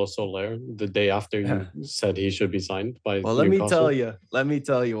signed Carlos Soler the day after you said he should be signed by Well, Newcastle? let me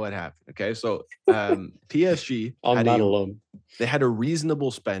tell you what happened. Okay. So PSG on that alone. They had a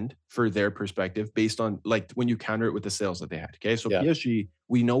reasonable spend for their perspective based on like when you counter it with the sales that they had. Okay. So PSG,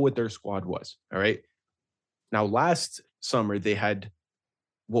 we know what their squad was. All right. Now, last summer, they had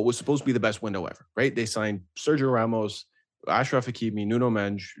what was supposed to be the best window ever, right? They signed Sergio Ramos, Achraf Hakimi, Nuno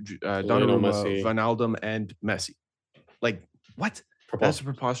Mendes, Donnarumma, Wijnaldum, and Messi. Like, what? That's a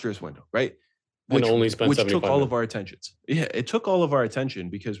preposterous window, right? Which took all of our attentions. Yeah, it took all of our attention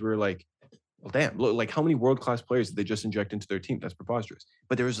because we were like, well, damn, look, like how many world-class players did they just inject into their team? That's preposterous.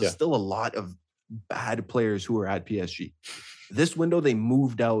 But there was still a lot of bad players who were at PSG. This window, they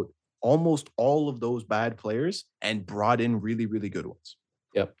moved out almost all of those bad players and brought in really, really good ones.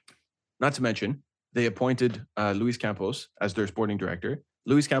 Yep. Not to mention, they appointed Luis Campos as their sporting director.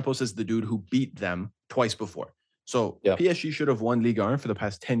 Luis Campos is the dude who beat them twice before. So PSG should have won Ligue 1 for the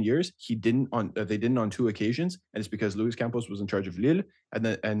past 10 years. They didn't on 2 occasions, and it's because Luis Campos was in charge of Lille,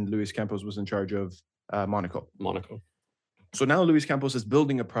 and Luis Campos was in charge of Monaco. So now Luis Campos is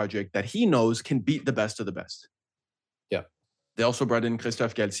building a project that he knows can beat the best of the best. Yeah. They also brought in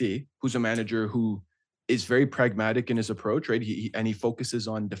Christophe Galtier, who's a manager who is very pragmatic in his approach, right? He focuses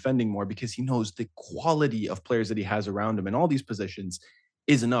on defending more because he knows the quality of players that he has around him in all these positions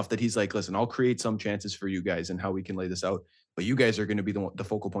is enough that he's like, listen, I'll create some chances for you guys and how we can lay this out, but you guys are going to be the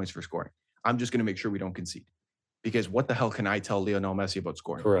focal points for scoring. I'm just going to make sure we don't concede. Because what the hell can I tell Lionel Messi about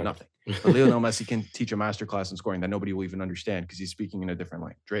scoring? Correct. Nothing. But Lionel Messi can teach a masterclass in scoring that nobody will even understand because he's speaking in a different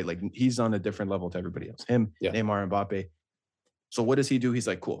language, right? Like he's on a different level to everybody else. Him, Neymar, Mbappe. So what does he do? He's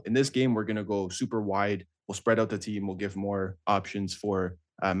like, cool. In this game, we're going to go super wide. We'll spread out the team. We'll give more options for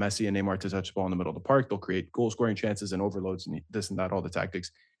Messi and Neymar to touch the ball in the middle of the park. They'll create goal scoring chances and overloads and this and that, all the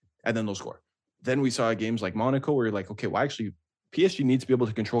tactics, and then they'll score. Then we saw games like Monaco where you're like, okay, well, actually, PSG needs to be able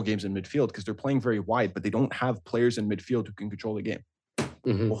to control games in midfield because they're playing very wide, but they don't have players in midfield who can control the game.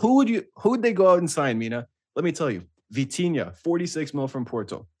 Mm-hmm. Well, who would they go out and sign, Mina? Let me tell you. Vitinha, 46 mil from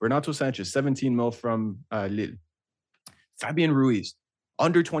Porto. Renato Sanchez, 17 mil from Lille. Fabian Ruiz,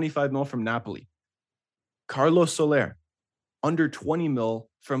 under 25 mil from Napoli. Carlos Soler, under 20 mil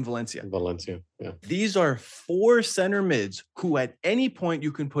from Valencia. Yeah. These are 4 center mids who at any point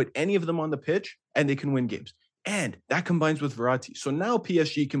you can put any of them on the pitch and they can win games. And that combines with Verratti. So now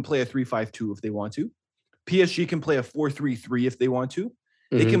PSG can play a 3-5-2 if they want to. PSG can play a 4-3-3 if they want to.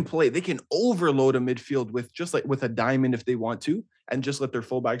 Mm-hmm. They can overload a midfield with a diamond if they want to and just let their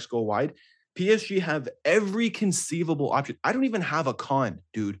fullbacks go wide. PSG have every conceivable option. I don't even have a con,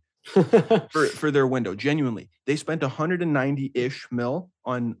 dude, for their window. Genuinely, they spent 190-ish mil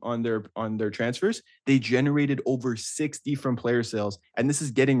on their transfers. They generated over 60 from player sales, and this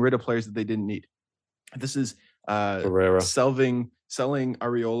is getting rid of players that they didn't need. This is selling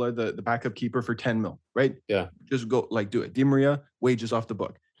Areola, the backup keeper, for 10 mil, right? Yeah, just go do it. Di Maria, wages off the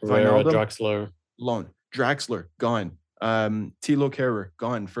book. Herrera, Draxler, loan. Draxler gone. Thilo Kehrer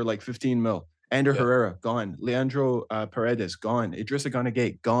gone for 15 mil. Ander Herrera gone. Leandro Paredes gone. Idrissa Gana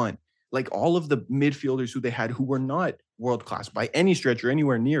Gueye gone. All of the midfielders who they had who were not world class by any stretch or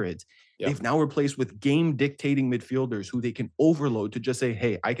anywhere near it, they've now replaced with game dictating midfielders who they can overload to just say,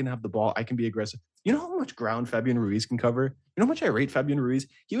 hey, I can have the ball. I can be aggressive. You know how much ground Fabian Ruiz can cover? You know how much I rate Fabian Ruiz?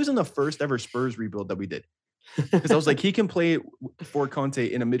 He was in the first ever Spurs rebuild that we did. Because I was like, he can play for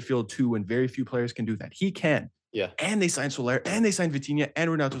Conte in a midfield too, and very few players can do that. He can. Yeah. And they signed Soler, and they signed Vitinha and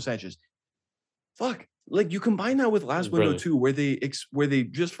Renato Sanchez. Fuck. You combine that with last window too, where they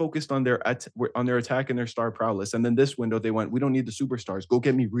just focused on their attack and their star prowess, and then this window they went, we don't need the superstars. Go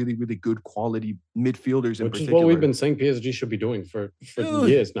get me really, really good quality midfielders. Which is what we've been saying PSG should be doing for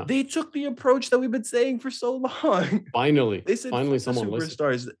years now. They took the approach that we've been saying for so long. Finally, they said finally someone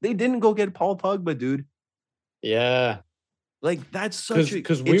superstars. listened. They didn't go get Paul Pogba, dude. Yeah, that's such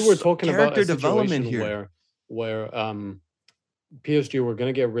because we were talking about a development here where PSG were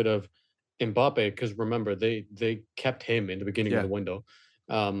going to get rid of Mbappe, because remember they kept him in the beginning of the window,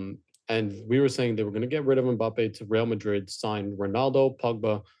 and we were saying they were going to get rid of Mbappe to Real Madrid, sign Ronaldo,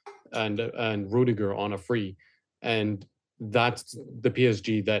 Pogba, and Rudiger on a free, and that's the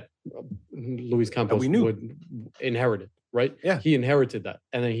PSG that Luis Campos would inherited, right? Yeah, he inherited that,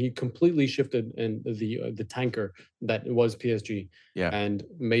 and then he completely shifted in the tanker that was PSG, and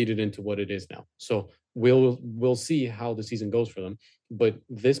made it into what it is now. So we'll see how the season goes for them, but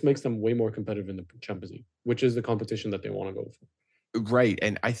this makes them way more competitive in the Champions League, which is the competition that they want to go for. Right.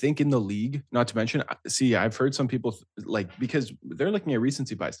 And I think in the league, not to mention, see, I've heard some people like, because they're looking at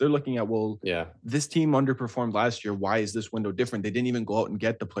recency bias. They're looking at, well, Yeah. this team underperformed last year. Why is this window different? They didn't even go out and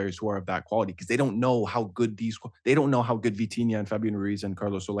get the players who are of that quality because they don't know how good they don't know how good Vitinha and Fabian Ruiz and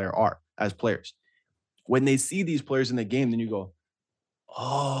Carlos Soler are as players. When they see these players in the game, then you go,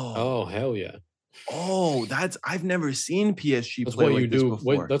 oh, hell yeah. Oh, I've never seen PSG that's play what like you this do.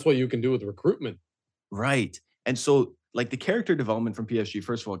 before. That's what you can do with recruitment. Right. And so like the character development from PSG,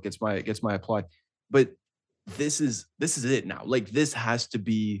 first of all, gets my applaud. But this is it now. Like this has to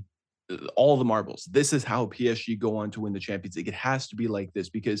be all the marbles. This is how PSG go on to win the Champions League. It has to be like this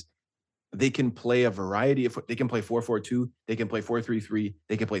because they can play a variety of they can play 4-4-2, they can play 4-3-3,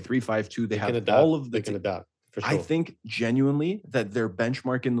 they can play 3-5-2. They have all of the they can adapt for sure. I think genuinely that their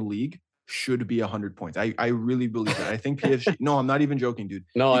benchmark in the league should be 100 points. I really believe that. I think PSG no, I'm not even joking, dude.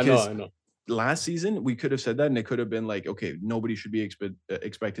 No, I know. Last season we could have said that and it could have been like, okay, nobody should be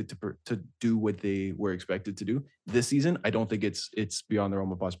expected to do what they were expected to do. This season I don't think it's beyond the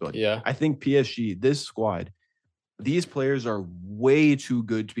realm of possibility. Yeah, I think PSG, this squad, these players are way too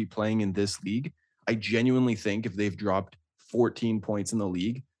good to be playing in this league. I genuinely think if they've dropped 14 points in the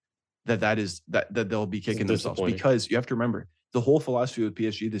league that they'll be kicking themselves, because you have to remember the whole philosophy with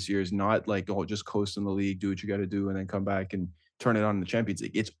PSG this year is not like, oh, just coast in the league, do what you got to do and then come back and turn it on in the Champions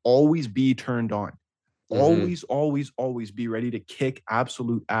League. It's always be turned on. Always, always, always be ready to kick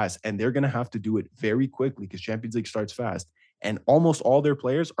absolute ass. And they're going to have to do it very quickly because Champions League starts fast. And almost all their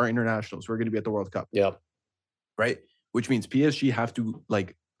players are internationals who are going to be at the World Cup. Yeah. Right? Which means PSG have to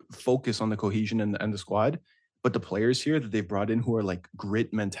like focus on the cohesion and the squad. But the players here that they've brought in who are like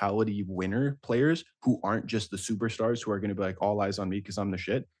grit mentality winner players who aren't just the superstars who are going to be like all eyes on me because I'm the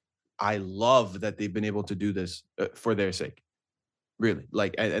shit. I love that they've been able to do this for their sake. Really,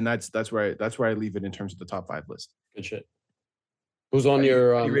 like, and that's where I leave it in terms of the top 5 list. Good shit. Who's on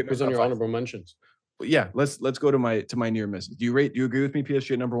your honorable mentions? Yeah, let's go to my near misses. Do you agree with me,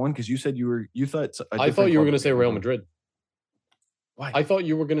 PSG at number 1? Because you said you thought I thought you were going to say Real Madrid. Why? I thought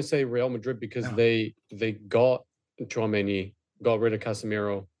you were going to say Real Madrid because they got Tchouaméni, got rid of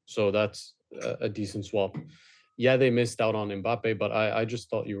Casemiro, so that's a decent swap. Yeah, they missed out on Mbappe, but I just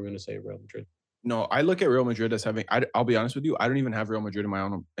thought you were going to say Real Madrid. No, I look at Real Madrid as having. I'll be honest with you. I don't even have Real Madrid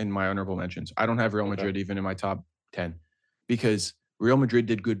in my honorable mentions. I don't have Real Madrid even in my top 10 because Real Madrid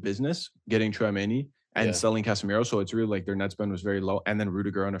did good business getting Tchouaméni and selling Casemiro. So it's really like their net spend was very low, and then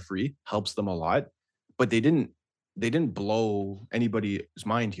Rudiger on a free helps them a lot. But they didn't blow anybody's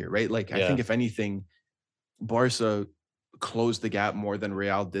mind here, right? Like I think if anything, Barca closed the gap more than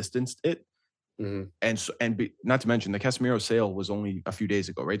Real distanced it. Mm-hmm. And not to mention the Casemiro sale was only a few days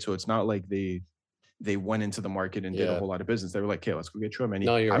ago, right? So it's not like they went into the market and did a whole lot of business. They were like, okay, let's go get Tchouaméni.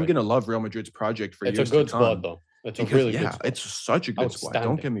 No, I'm gonna love Real Madrid's project for years to come. It's a good squad, though. It's a really good squad. It's such a good squad.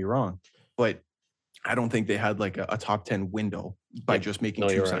 Don't get me wrong, but I don't think they had like a top 10 window by just making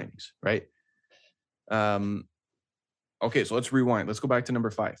 2 signings, right? Okay, so let's rewind. Let's go back to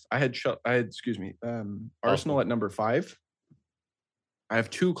number 5. I had Arsenal at number 5. I have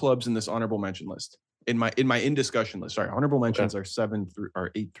 2 clubs in this honorable mention list. In my in discussion list. Sorry, honorable mentions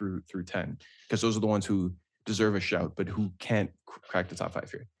are 8 through 10 because those are the ones who deserve a shout, but who can't crack the top 5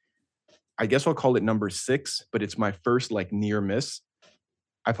 here. I guess I'll call it number 6, but it's my first like near miss.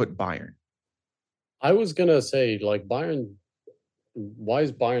 I put Bayern. I was gonna say like Bayern. Why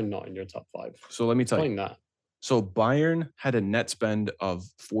is Bayern not in your top 5? So let me tell you. That. So Bayern had a net spend of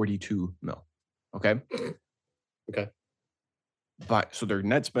 42 mil. Okay. Okay. But so their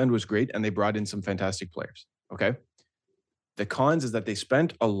net spend was great and they brought in some fantastic players. Okay. The cons is that they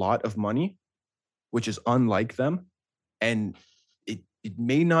spent a lot of money, which is unlike them. And it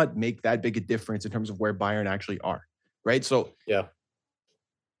may not make that big a difference in terms of where Bayern actually are. Right. So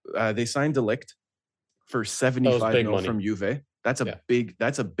they signed De Ligt for 75 mil from Juve. That's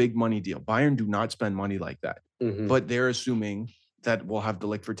a big money deal. Bayern do not spend money like that. Mm-hmm. But they're assuming that we'll have De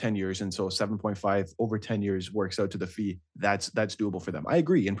Ligt for 10 years. And so 7.5 over 10 years works out to the fee. That's doable for them. I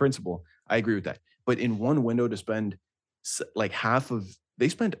agree. In principle, I agree with that. But in one window to spend like they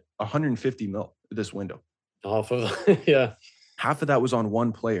spent 150 mil this window. Half of Half of that was on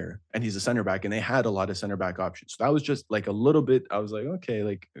one player and he's a center back and they had a lot of center back options. So that was just like a little bit, I was like, okay,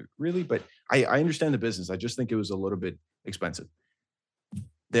 like really? But I understand the business. I just think it was a little bit expensive.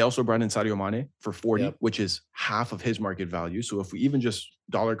 They also brought in Sadio Mane for 40, which is half of his market value. So if we even just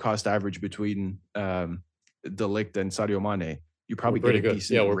dollar cost average between De Ligt and Sadio Mane, you probably get a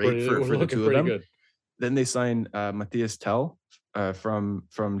decent rate for the 2 of them. Good. Then they signed Matthias Tell from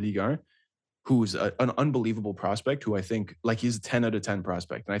Ligue 1, who's an unbelievable prospect, who I think like he's a 10 out of 10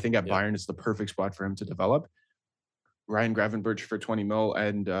 prospect. And I think at Bayern, it's the perfect spot for him to develop. Ryan Gravenberch for 20 mil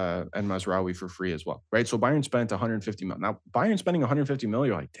and Mazraoui for free as well, right? So Bayern spent 150 mil. Now, Bayern spending 150 mil,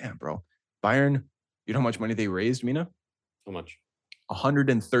 you're like, damn, bro. Bayern, you know how much money they raised, Mina? How much?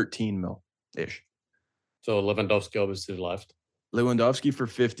 113 mil-ish. So Lewandowski obviously left. Lewandowski for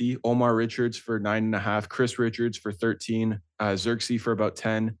 50, Omar Richards for 9.5, Chris Richards for 13, Xerxes for about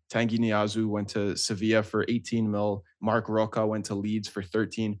 10, Tanguy Niazu went to Sevilla for 18 mil, Mark Roca went to Leeds for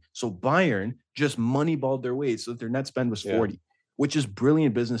 13. So Bayern just moneyballed their way so that their net spend was 40, which is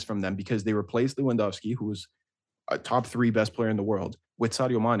brilliant business from them because they replaced Lewandowski, who was a top 3 best player in the world, with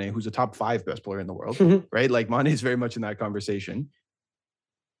Sadio Mane, who's a top 5 best player in the world, right? Like Mane is very much in that conversation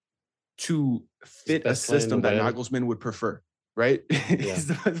to fit a system that Nagelsmann would prefer. Right? Yeah.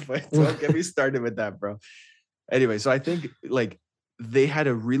 Don't get me started with that, bro. Anyway, so I think like they had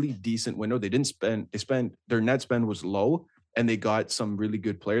a really decent window. They spent their net spend was low and they got some really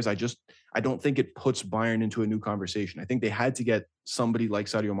good players. I don't think it puts Bayern into a new conversation. I think they had to get somebody like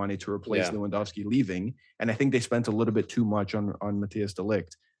Sadio Mane to replace Lewandowski leaving. And I think they spent a little bit too much on Matthias de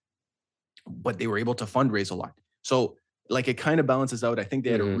Ligt, but they were able to fundraise a lot. So like it kind of balances out. I think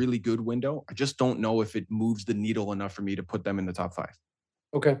they had a really good window. I just don't know if it moves the needle enough for me to put them in the top 5.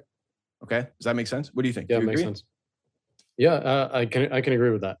 Okay. Does that make sense? What do you think? Yeah, it makes sense. Yeah, I can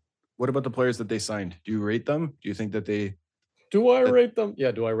agree with that. What about the players that they signed? Do you rate them? Do you think that they? Do I rate them?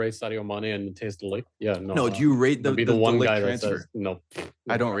 Yeah. Do I rate Sadio Mane and Matthias de Ligt? Yeah. No. No. Do you rate the one de Ligt guy transfer? that says no?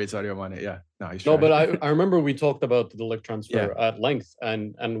 I don't rate Sadio Mane. Yeah. No. He's no, but I remember we talked about the de Ligt transfer at length,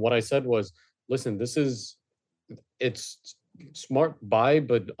 and what I said was, listen, it's smart buy,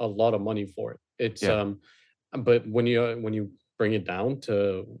 but a lot of money for it. It's but when you bring it down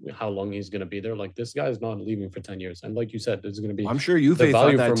to how long he's going to be there, like this guy is not leaving for 10 years, and like you said, there's going to be I'm sure you the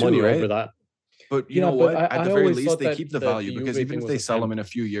value for money right? over that. But you know what? At the very least, they keep the value because even if they sell them in a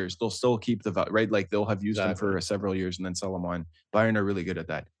few years, they'll still keep the value, right? Like they'll have used them for several years and then sell them on. Bayern are really good at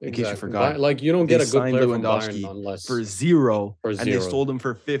that. In case you forgot, like you don't get a good player from Bayern unless for zero, and they sold him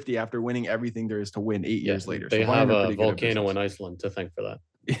for 50 after winning everything there is to win 8 years later. They have a volcano in Iceland to thank for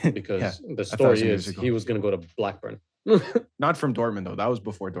that because the story is he was going to go to Blackburn. Not from Dortmund though. That was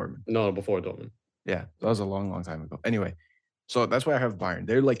before Dortmund. No, before Dortmund. Yeah, that was a long time ago. Anyway. So that's why I have Bayern.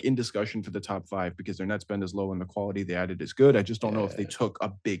 They're like in discussion for the top 5 because their net spend is low and the quality they added is good. I just don't know if they took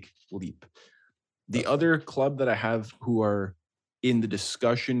a big leap. The other club that I have who are in the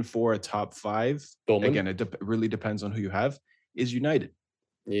discussion for a top 5, again, it really depends on who you have, is United.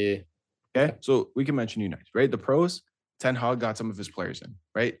 Yeah. Okay. So we can mention United, right? The pros, Ten Hag got some of his players in,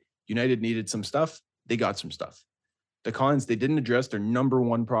 right? United needed some stuff. They got some stuff. The cons, they didn't address their number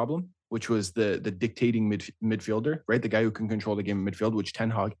 1 problem, which was the dictating midfielder, right? The guy who can control the game in midfield, which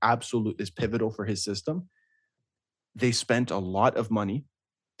Ten Hag absolutely is pivotal for his system. They spent a lot of money.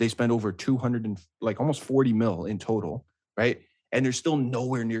 They spent over 200 and like almost 40 mil in total, right? And they're still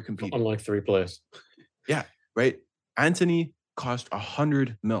nowhere near competing. Unlike 3 players. Yeah, right. Antony cost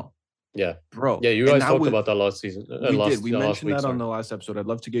 100 mil. Yeah, bro. Yeah, you guys talked about that last season. We mentioned that on the last episode. I'd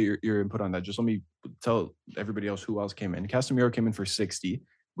love to get your input on that. Just let me tell everybody else who else came in. Casemiro came in for 60.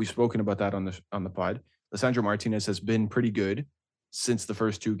 We've spoken about that on the pod. Lisandro Martinez has been pretty good since the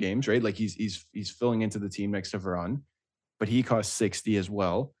first 2 games, right? Like he's filling into the team next to Varane, but he cost 60 as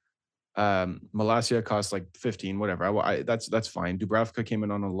well. Malacia cost like 15, whatever. That's fine. Dubravka came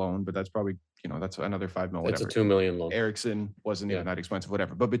in on a loan, but that's probably that's another 5 mil. Whatever. It's a 2 million loan. Eriksen wasn't even that expensive,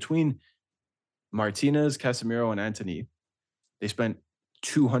 whatever. But between Martinez, Casemiro, and Antony, they spent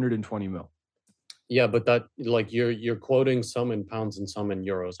 220 mil. Yeah, but that like you're quoting some in pounds and some in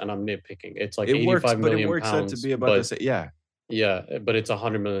euros, and I'm nitpicking. It's like 85 million pounds. But it works out to be about the same. Yeah. Yeah, but it's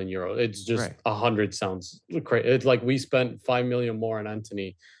 100 million euro. It's just 100 sounds crazy. It's like we spent 5 million more on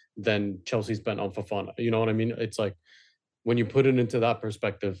Antony than Chelsea spent on Fofana. You know what I mean? It's like when you put it into that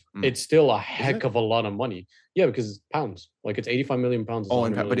perspective, it's still a heck of a lot of money. Yeah, because it's pounds. Like it's 85 million pounds. Oh,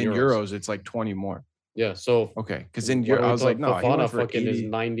 but in euros, it's like 20 more. Yeah, so okay, because in euros, I was like, no, Fofana fucking 80, is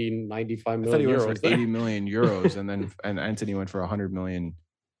 95 million. I thought he went for 80 million euros, and Antony went for 100 million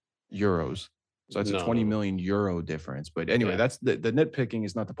euros. So that's a 20 million euro difference. But anyway, that's the nitpicking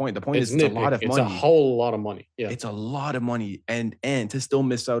is not the point. The point is it's a lot of money. It's a whole lot of money. Yeah, it's a lot of money, and to still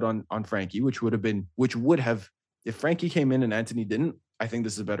miss out on Frankie, which would have if Frankie came in and Antony didn't. I think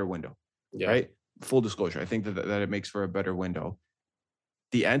this is a better window. Yeah. Right. Full disclosure, I think that it makes for a better window.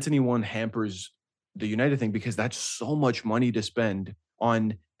 The Antony one hampers the United thing because that's so much money to spend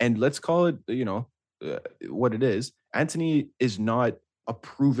on, and let's call it, what it is. Antony is not a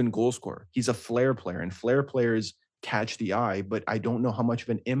proven goal scorer. He's a flair player, and flair players catch the eye, but I don't know how much of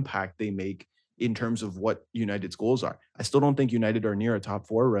an impact they make in terms of what United's goals are. I still don't think United are near a top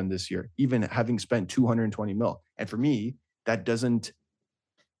 4 run this year, even having spent 220 mil. And for me, that doesn't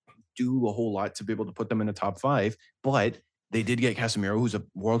do a whole lot to be able to put them in a top 5, but they did get Casemiro, who's a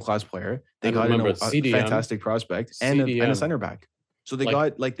world-class player. They got a fantastic prospect and a center back. So they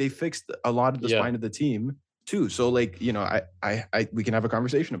got they fixed a lot of the spine of the team too. So we can have a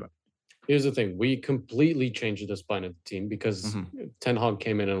conversation about it. Here's the thing. We completely changed the spine of the team because Ten Hag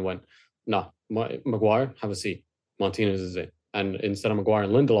came in and went, no, Maguire, have a seat. Martinez is it. And instead of Maguire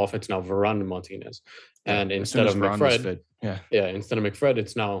and Lindelof, it's now Varane and Martinez. And instead of McFred, instead of McFred,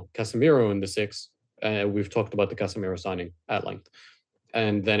 it's now Casemiro in the 6. We've talked about the Casemiro signing at length.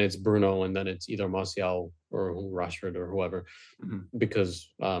 And then it's Bruno, and then it's either Martial or Rashford or whoever. Because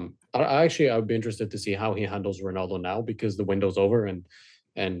I'd be interested to see how he handles Ronaldo now, because the window's over and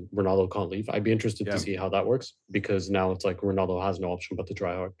Ronaldo can't leave. I'd be interested to see how that works, because now it's like Ronaldo has no option but to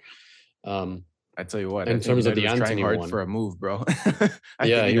try hard. I tell you what, in terms of the Antony hard one, for a move, bro.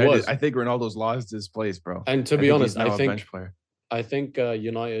 He was. I think Ronaldo's lost his place, bro. And to be honest, I think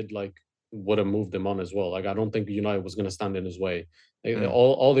United would have moved him on as well. I don't think United was going to stand in his way.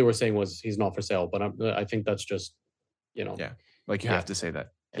 All they were saying was he's not for sale. But I think that's just, you have to say that.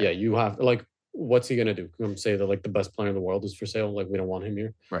 Yeah, you have what's he going to do? Say that the best player in the world is for sale? We don't want him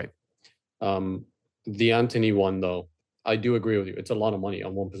here. Right. The Antony one, though, I do agree with you. It's a lot of money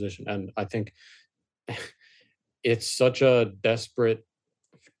on one position. And I think it's such a desperate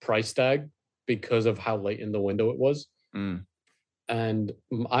price tag because of how late in the window it was. And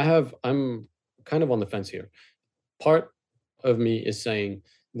I'm kind of on the fence here. Part of me is saying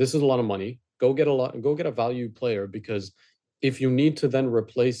this is a lot of money. Go get a value player, because if you need to then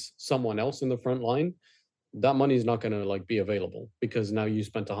replace someone else in the front line, that money is not going to be available, because now you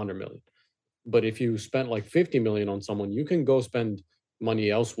spent 100 million. But if you spent 50 million on someone, you can go spend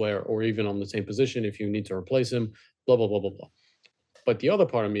money elsewhere, or even on the same position if you need to replace him, blah, blah, blah, blah, blah. But the other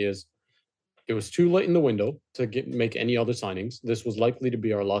part of me is, it was too late in the window to make any other signings. This was likely to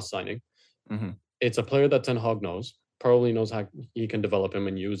be our last signing. It's a player that Ten Hag knows, probably knows how he can develop him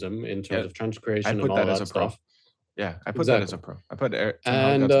and use him in terms of transfer creation and all that stuff. Yeah, I put that as a pro. I put Ten Hag got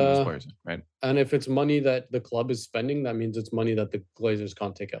some of those players in, right? And if it's money that the club is spending, that means it's money that the Glazers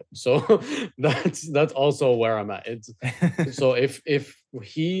can't take out. So that's also where I'm at. So if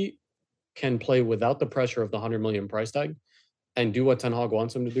he can play without the pressure of the 100 million price tag and do what Ten Hag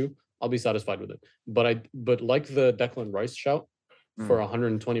wants him to do, I'll be satisfied with it. But like the Declan Rice shout for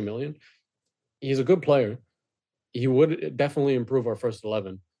 120 million, he's a good player. He would definitely improve our first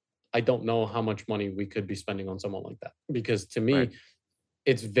 11. I don't know how much money we could be spending on someone like that, because to me,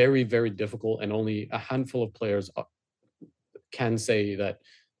 it's very, very difficult, and only a handful of players can say that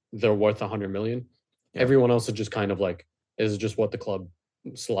they're worth 100 million. Everyone else is just kind of is just what the club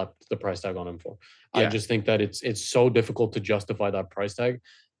slapped the price tag on him for. I just think that it's so difficult to justify that price tag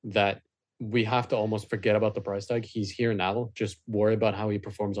that we have to almost forget about the price tag. He's here now. Just worry about how he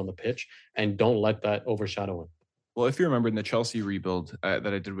performs on the pitch, and don't let that overshadow him. Well, if you remember in the Chelsea rebuild that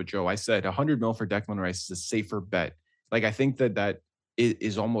I did with Joe, I said 100 mil for Declan Rice is a safer bet. I think that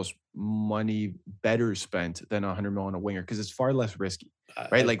is almost money better spent than 100 mil on a winger, because it's far less risky,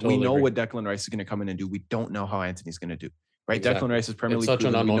 right? We know what Declan Rice is going to come in and do. We don't know how Anthony's going to do, right? Exactly. Declan Rice is Premier League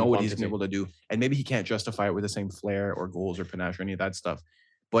proven. We know what he's going to be able to do, and maybe he can't justify it with the same flair or goals or panache or any of that stuff.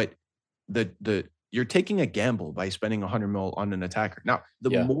 But you're taking a gamble by spending 100 mil on an attacker. Now,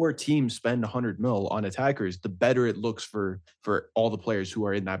 the more teams spend 100 mil on attackers, the better it looks for all the players who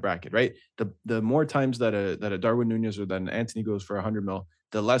are in that bracket, right? The more times that a Darwin Nunez or then Antony goes for 100 mil,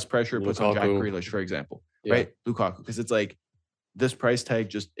 the less pressure it puts on Jack Grealish, for example, right? Lukaku, because it's this price tag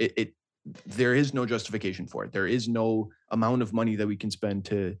just there is no justification for it. There is no amount of money that we can spend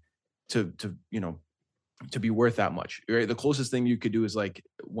to be worth that much, right? The closest thing you could do is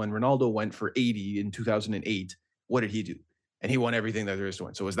when Ronaldo went for 80 in 2008, what did he do? And he won everything that there is to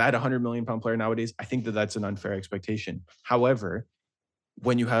win. So is that a £100 million player nowadays? I think that's an unfair expectation. However,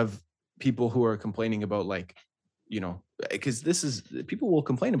 when you have people who are complaining about because people will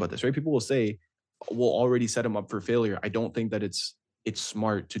complain about this, right? People will say, we'll already set him up for failure. I don't think that it's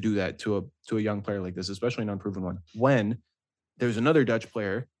smart to do that to a young player like this, especially an unproven one. When there's another Dutch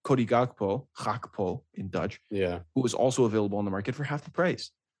player, Cody Gakpo in Dutch, who is also available on the market for half the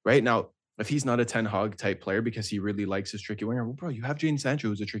price. Right now, if he's not a Ten Hag type player because he really likes his tricky winger, well, bro, you have Jadon Sancho,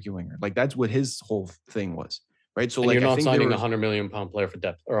 who's a tricky winger. That's what his whole thing was, right? So and you're not signing a £100 million player for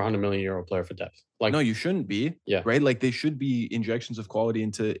depth or a €100 million player for depth. No, you shouldn't be. Yeah, right. They should be injections of quality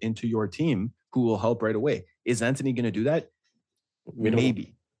into your team who will help right away. Is Antony going to do that?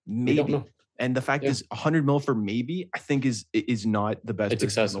 Maybe. We don't know. And the fact is 100 mil for maybe, I think is not the best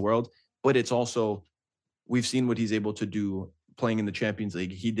business in the world. but it's also, we've seen what he's able to do playing in the Champions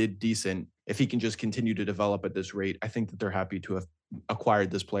League. He did decent. If he can just continue to develop at this rate, I think that they're happy to have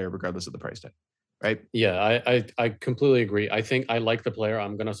acquired this player regardless of the price tag. Right? Yeah, I completely agree. I think I like the player.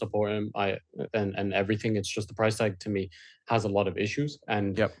 I'm gonna support him. And everything. It's just the price tag to me has a lot of issues,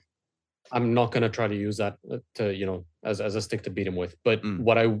 and I'm not gonna try to use that to as a stick to beat him with. But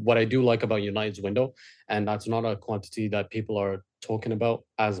what I do like about United's window, and that's not a quantity that people are talking about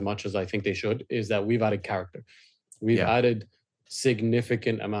as much as I think they should, is that we've added character. We've added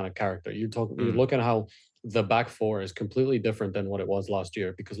significant amount of character. You look at how the back four is completely different than what it was last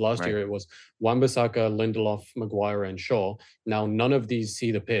year, because last year it was Wan-Bissaka, Lindelof, Maguire, and Shaw. Now none of these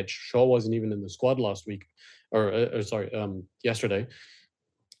see the pitch. Shaw wasn't even in the squad last week, yesterday.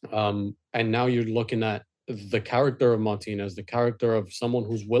 And now you're looking at the character of Martinez, the character of someone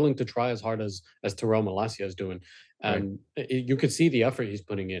who's willing to try as hard as Terrell Malacia is doing. And you could see the effort he's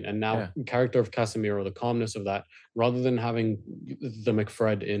putting in. And now character of Casemiro, the calmness of that, rather than having the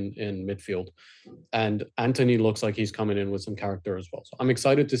McFred in midfield. And Anthony looks like he's coming in with some character as well. So I'm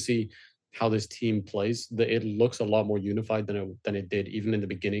excited to see how this team plays. It looks a lot more unified than it did even in the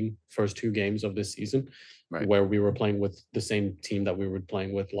beginning, first 2 games of this season, where we were playing with the same team that we were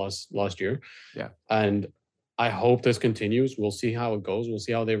playing with last year. Yeah. And I hope this continues. We'll see how it goes. We'll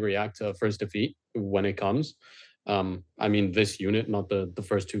see how they react to first defeat when it comes. I mean, this unit, not the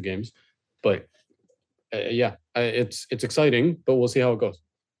first 2 games, but it's exciting, but we'll see how it goes.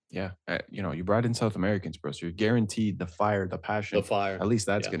 Yeah. You brought in South Americans, bro. So you're guaranteed the fire, the passion. The fire. At least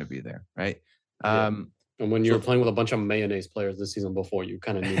that's going to be there, right? And when you're playing with a bunch of mayonnaise players this season before, you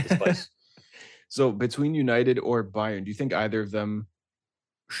kind of need the spice. So between United or Bayern, do you think either of them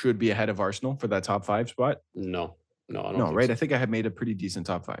should be ahead of Arsenal for that top 5 spot? No, I don't. No, right? So. I think I have made a pretty decent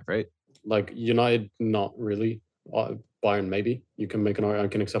top 5, right? Like United, not really. Bayern, maybe. You can make I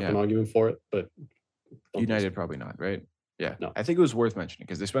can accept an argument for it, but United probably not, right? Yeah. No. I think it was worth mentioning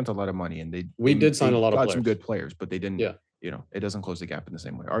because they spent a lot of money and we did sign a lot of players. Some good players, but they didn't. Yeah. It doesn't close the gap in the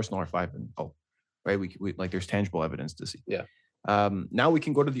same way. Arsenal are 5-0, right? We like there's tangible evidence to see. Yeah. Now we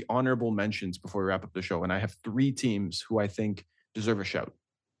can go to the honorable mentions before we wrap up the show, and I have 3 teams who I think deserve a shout.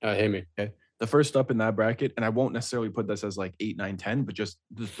 Hit me. Okay. The first up in that bracket, and I won't necessarily put this as like 8, 9, 10, but just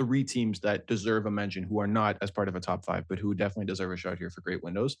the 3 teams that deserve a mention who are not as part of a top 5, but who definitely deserve a shout here for great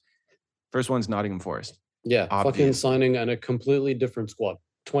windows. First one's Nottingham Forest. Yeah, fucking signing and a completely different squad.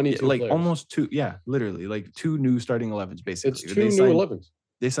 22 like players. Almost 2, literally like 2 new starting 11s basically. It's 2 new 11s.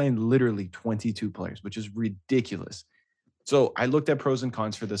 They signed literally 22 players, which is ridiculous. So I looked at pros and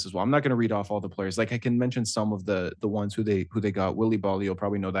cons for this as well. I'm not going to read off all the players. Like I can mention some of the ones who they got. Willy Bolly, you'll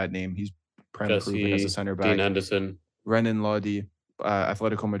probably know that name. He's proven as a center back. Dean Henderson. Renan Lodi,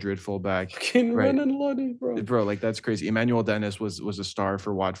 Atletico Madrid fullback. Fucking right? Renan Lodi, bro. Bro, like that's crazy. Emmanuel Dennis was a star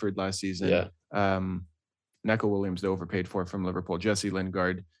for Watford last season. Yeah. Neco Williams, they overpaid for from Liverpool. Jesse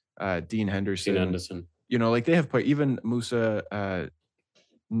Lingard, Dean Henderson. Dean Henderson. Like they have played, even Musa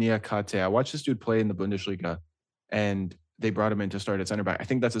Niakate. I watched this dude play in the Bundesliga and they brought him in to start at center back. I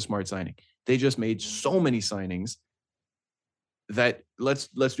think that's a smart signing. They just made so many signings that let's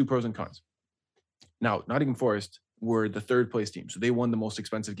do pros and cons. Now, Nottingham Forest were the 3rd place team. So they won the most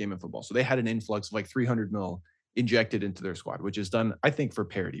expensive game in football. So they had an influx of like 300 mil injected into their squad, which is done, I think, for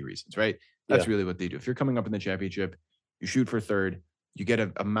parity reasons, right? That's really what they do. If you're coming up in the championship, you shoot for 3rd, you get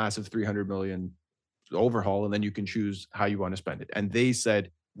a massive 300 million overhaul, and then you can choose how you want to spend it. And they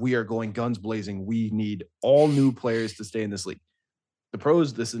said, we are going guns blazing. We need all new players to stay in this league. The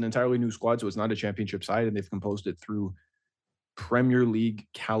pros, this is an entirely new squad, so it's not a championship side, and they've composed it through Premier League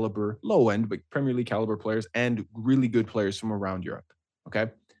caliber, low end, but Premier League caliber players and really good players from around Europe.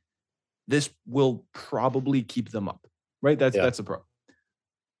 Okay. This will probably keep them up, right? That's a pro.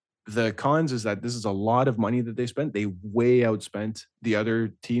 The cons is that this is a lot of money that they spent. They way outspent the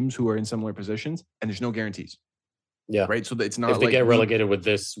other teams who are in similar positions, and there's no guarantees. Yeah. Right. So it's not if they get relegated with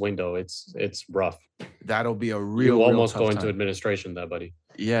this window, it's rough. That'll be a real. You almost real go into administration there, buddy.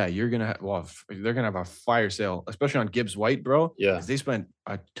 Yeah, you're gonna have. Well, they're gonna have a fire sale, especially on Gibbs White, bro. Yeah, because they spent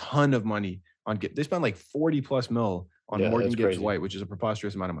a ton of money on Gibbs. They spent like 40+ mil on Morgan Gibbs crazy. White, which is a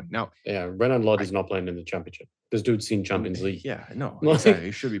preposterous amount of money. Now, Renan Lodi's not playing in the championship. This dude's seen Champions League. Yeah, no, exactly.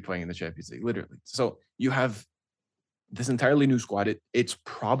 He should be playing in the Champions League, literally. So you have this entirely new squad. It's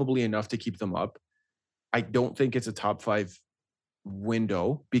probably enough to keep them up. I don't think it's a top 5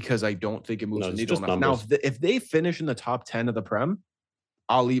 window because I don't think it moves the needle enough. Now, if they finish in the top 10 of the Prem,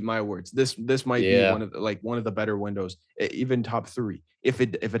 I'll eat my words. This might be one of the better windows, even top 3, if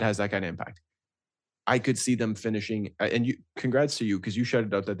it has that kind of impact. I could see them finishing, and congrats to you because you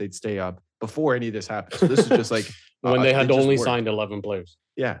shouted out that they'd stay up before any of this happened. So this is just like when they had only signed 11 players.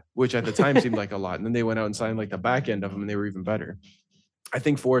 Yeah, which at the time seemed like a lot. And then they went out and signed like the back end of them and they were even better. I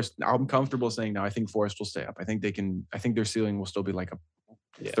think Forest, I'm comfortable saying now, I think Forest will stay up. I think their ceiling will still be like a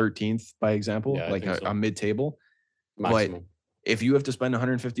 13th by example, like a mid-table. Maximum. But if you have to spend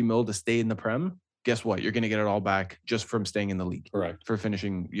 150 mil to stay in the Prem, guess what? You're going to get it all back just from staying in the league. Correct. For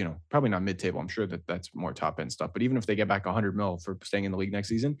finishing, probably not mid-table. I'm sure that's more top-end stuff. But even if they get back 100 mil for staying in the league next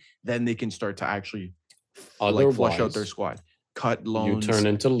season, then they can start to actually flush out their squad. Cut loans. You turn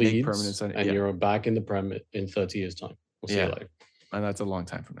into Leeds, and you're back in the Prem in 30 years' time. We'll see you later. And that's a long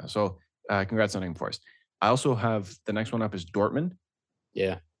time from now. So congrats on Nottingham Forest. I also have the next one up is Dortmund.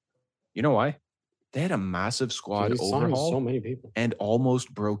 Yeah. You know why? They had a massive squad overhaul. So many people. And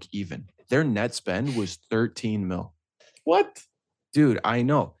almost broke even. Their net spend was 13 mil. What? Dude, I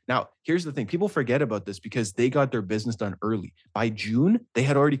know. Now, here's the thing. People forget about this because they got their business done early. By June, they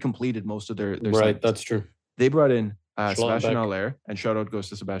had already completed most of their right, signings. That's true. They brought in Sebastian Haller, and shout out goes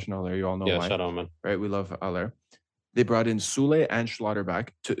to Sebastian Haller. You all know why. Yeah, shout out, man. Right, we love Haller. They brought in Sule and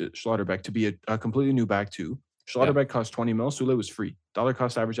Schlotterbeck to be a completely new back too. Schlotterbeck cost 20 mil. Sule was free. Dollar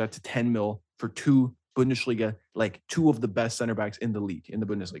cost averaged out to 10 mil for two Bundesliga, like two of the best center backs in the league, in the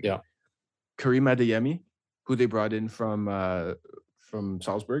Bundesliga. Yeah. Karim Adeyemi, who they brought in from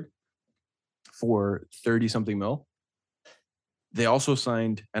Salzburg for 30-something mil. They also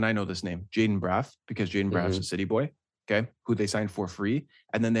signed, and I know this name, Jaden Braff, because Jaden Braff's a City boy. Okay, who they signed for free.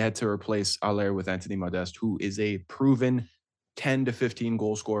 And then they had to replace Haller with Anthony Modeste, who is a proven 10 to 15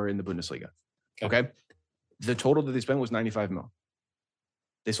 goal scorer in the Bundesliga. Okay. The total that they spent was 95 mil.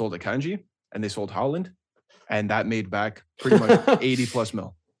 They sold Akanji and they sold Haaland, and that made back pretty much 80 plus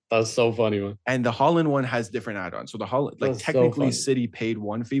mil. That's so funny, man. And the Haaland one has different add-ons. So the Haaland, technically City paid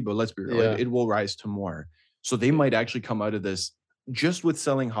one fee, but let's be real, it will rise to more. So they might actually come out of this just with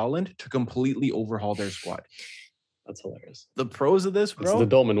selling Haaland to completely overhaul their squad. That's hilarious. The pros of this, bro. It's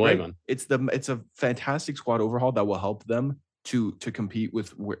the Dortmund way, man. It's a fantastic squad overhaul that will help them to compete with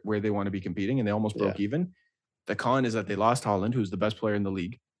where they want to be competing, and they almost broke even. The con is that they lost Haaland, who's the best player in the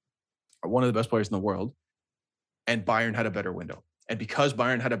league, or one of the best players in the world, and Bayern had a better window. And because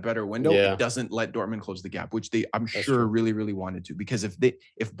Bayern had a better window, it doesn't let Dortmund close the gap, which I'm sure really, really wanted to. Because if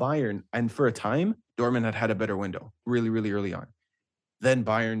Bayern, and for a time, Dortmund had a better window really, really early on. Then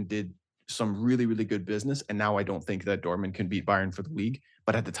Bayern did some really, really good business. And now I don't think that Dortmund can beat Bayern for the league.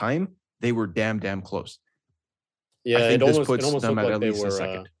 But at the time, they were damn close. Yeah, I think this puts them at least a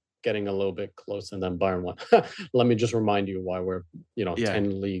second. Getting a little bit close, and then Bayern won. Let me just remind you why we're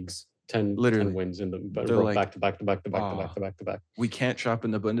 10 leagues, 10 wins in the back to back. We can't shop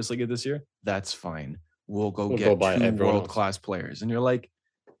in the Bundesliga this year. That's fine. We'll get two world-class players. And you're like,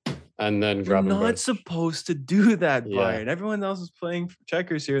 and then grab you're not supposed to do that, Bayern. Everyone else is playing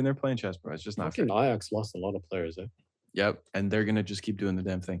checkers here, and they're playing chess, bro. It's just not fair. Ajax lost a lot of players, Yep, and they're gonna just keep doing the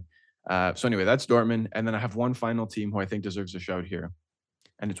damn thing. So anyway, that's Dortmund, and then I have one final team who I think deserves a shout here,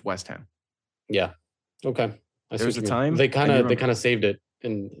 and it's West Ham. Yeah. Okay. There's a time they kind of saved it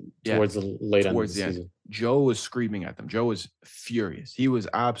towards the late end of the season. Joe was screaming at them. Joe was furious. He was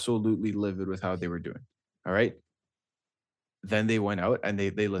absolutely livid with how they were doing. All right. Then they went out and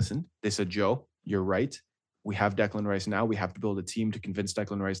they listened. They said, Joe, you're right. We have Declan Rice now. We have to build a team to convince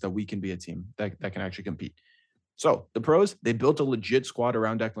Declan Rice that we can be a team that can actually compete. So the pros, they built a legit squad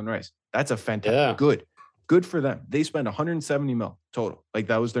around Declan Rice. That's a fantastic, good for them. They spent 170 mil total. Like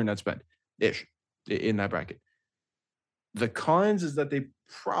that was their net spend ish in that bracket. The cons is that they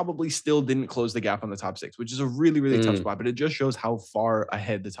probably still didn't close the gap on the top six, which is a really, really tough spot, but it just shows how far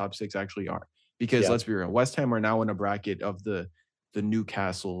ahead the top six actually are. Because let's be real, West Ham are now in a bracket of the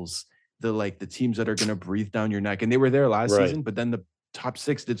Newcastles, the teams that are going to breathe down your neck. And they were there last season, but then the top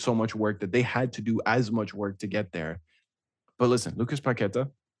six did so much work that they had to do as much work to get there. But listen, Lucas Paqueta,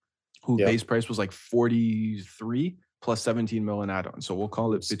 who base price was like 43 plus 17 mil in add-on. So we'll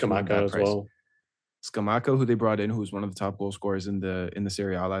call it Scamacca as well. Scamacca, who they brought in, who was one of the top goal scorers in the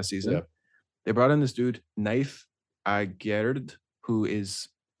Serie A last season. Yep. They brought in this dude, Naif Aguerd,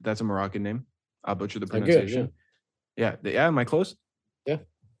 that's a Moroccan name. I'll butcher the pronunciation. Yeah. Am I close? Yeah.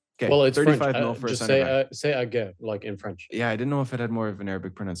 Okay. Well, it's 35 French. mil for just a center back. Say Aguerd, like in French. Yeah, I didn't know if it had more of an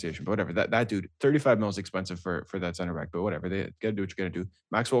Arabic pronunciation, but whatever. That dude, 35 mil is expensive for that center back, but whatever. They got to do what you got to do.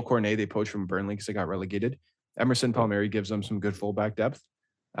 Maxwell Cornet, they poached from Burnley because they got relegated. Emerson Palmieri gives them some good fullback depth.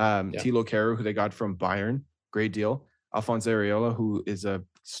 Thilo Kehrer, who they got from Bayern, great deal. Alphonse Areola, who is a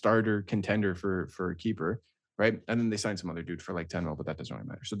starter contender for a keeper, right? And then they signed some other dude for like 10 mil, but that doesn't really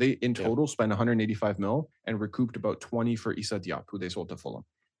matter. So they in total spent 185 mil and recouped about 20 for Issa Diop, who they sold to Fulham.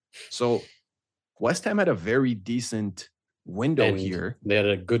 So West Ham had a very decent window here. They had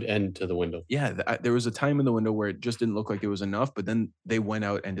a good end to the window. Yeah, there was a time in the window where it just didn't look like it was enough, but then they went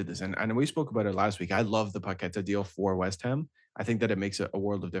out and did this. And we spoke about it last week. I love the Paqueta deal for West Ham. I think that it makes a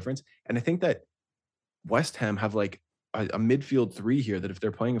world of difference. And I think that West Ham have like a midfield three here that if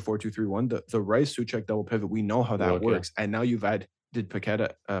they're playing a 4-2-3-1, the Rice Souček double pivot, we know how that works. And now you've did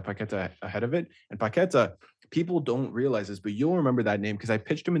Paqueta ahead of it. And Paqueta, people don't realize this, but you'll remember that name because I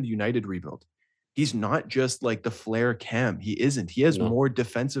pitched him in the United rebuild. He's not just like the flair cam. He isn't. He has more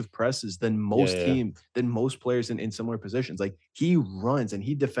defensive presses than most than most players in similar positions. Like he runs and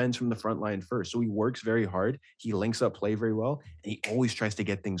he defends from the front line first. So he works very hard. He links up play very well. And he always tries to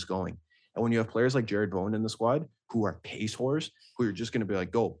get things going. And when you have players like Jared Bowen in the squad who are pace whores, who are just going to be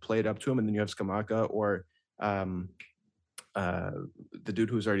like, go play it up to him. And then you have Scamacca or the dude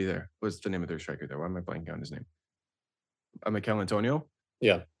who's already there. What's the name of their striker there? Why am I blanking on his name? Mikel Antonio?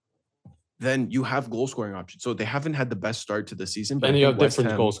 Yeah. Then you have goal scoring options. So they haven't had the best start to the season. But and you have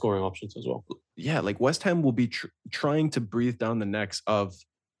different goal scoring options as well. Yeah, like West Ham will be trying to breathe down the necks of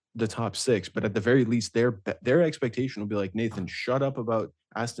the top six, but at the very least, their expectation will be like, Nathan, shut up about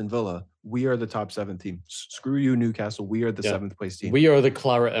Aston Villa. We are the top 7 team. Screw you, Newcastle. We are the 7th place team. We are the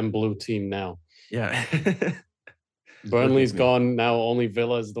claret and blue team now. Yeah. Burnley's gone now. Only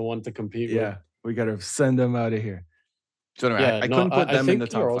Villa is the one to compete with. Yeah, we got to send them out of here. So anyway, I couldn't put them in the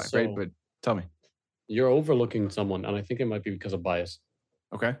top 5, right? But tell me. You're overlooking someone, and I think it might be because of bias.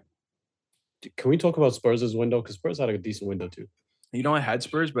 Okay. Can we talk about Spurs' window? Because Spurs had a decent window too. You know, I had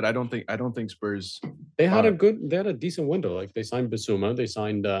Spurs, but I don't think Spurs. They had a decent window. Like they signed Bissouma, they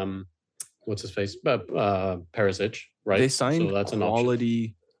signed what's his face, Perisic, right? They signed so that's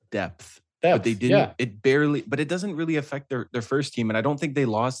quality depth, but they didn't. Yeah. It barely, but it doesn't really affect their first team, and I don't think they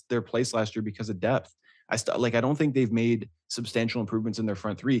lost their place last year because of depth. I don't think they've made substantial improvements in their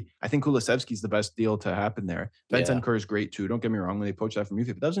front three. I think Kulusevski's the best deal to happen there. Bentancur is great too. Don't get me wrong when they poached that from Juve,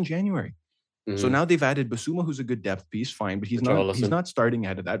 but that was in January. Mm-hmm. So now they've added Bissouma, who's a good depth piece, fine, but he's not starting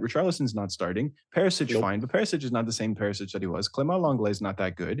ahead of that. Richarlison's not starting. Perisic, fine, but Perisic is not the same Perisic that he was. Clément Lenglet is not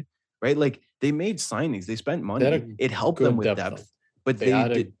that good, right? Like they made signings, they spent money. It helped them with depth, but they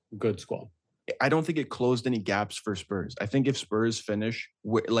did good squad. I don't think it closed any gaps for Spurs. I think if Spurs finish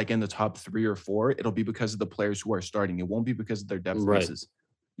like in the top 3 or 4, it'll be because of the players who are starting. It won't be because of their depth pieces.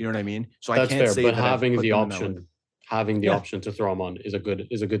 You know what I mean? So that's I can't fair, say but that having the option to throw them on is a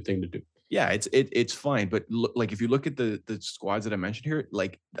good thing to do. Yeah, it's fine, but like if you look at the squads that I mentioned here,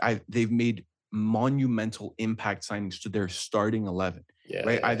 like they've made monumental impact signings to their starting 11,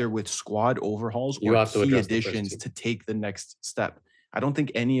 right? Either with squad overhauls or key additions to take the next step. I don't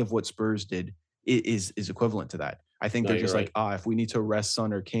think any of what Spurs did is equivalent to that. I think they're just like, if we need to rest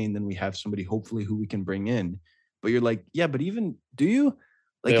Son or Kane, then we have somebody hopefully who we can bring in. But you're like, yeah, but even do you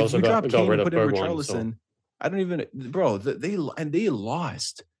like if you drop Kane and put in Richarlison? I don't even, bro. They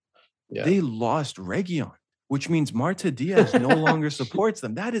lost. Yeah. They lost Reguilon, which means Marta Diaz no longer supports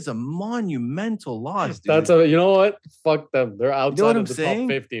them. That is a monumental loss, dude. You know what? Fuck them. They're outside of the top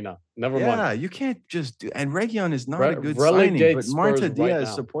 50 now. Never mind. Yeah, you can't just do. And Reguilon is not a good signing, but Marta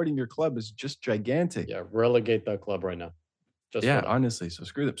Diaz supporting your club is just gigantic. Yeah, relegate that club right now. Honestly. So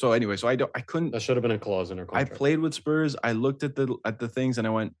screw them. So anyway, I couldn't. That should have been a clause in her contract. I played with Spurs. I looked at the things and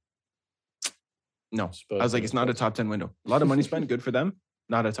I went, no. Spurs, I was like, it's not a top 10 window. A lot of money spent, good for them.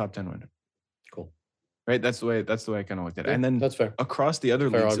 Not a top 10 window. Cool. Right? That's the way I kind of looked at it. And then that's fair. Across the other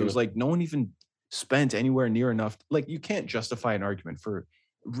leagues, it was like no one even spent anywhere near enough. Like you can't justify an argument for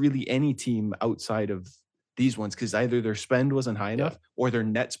really any team outside of these ones because either their spend wasn't high enough or their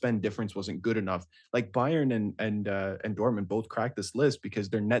net spend difference wasn't good enough. Like Bayern and Dortmund both cracked this list because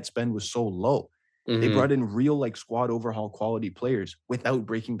their net spend was so low. Mm-hmm. They brought in real like squad overhaul quality players without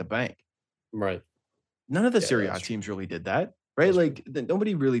breaking the bank. Right. None of the Serie A teams really did that. Right, like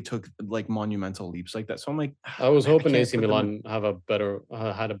nobody really took like monumental leaps like that. So I'm like, I was hoping AC Milan had a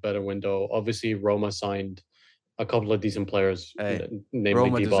better window. Obviously, Roma signed a couple of decent players, namely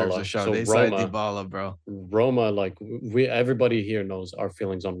Roma Dybala. Deserves a shout. So they signed Dybala, bro. Roma, like everybody here knows our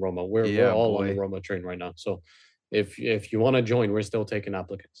feelings on Roma. We're all on the Roma train right now. So if you want to join, we're still taking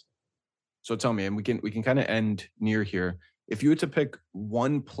applicants. So tell me, and we can kind of end near here. If you were to pick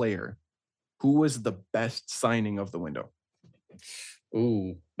one player, who was the best signing of the window?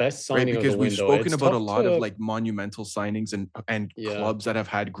 Ooh, best signing because of the we've window. spoken about a lot of like monumental signings and clubs that have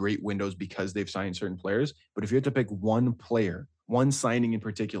had great windows because they've signed certain players. But if you had to pick one player, one signing in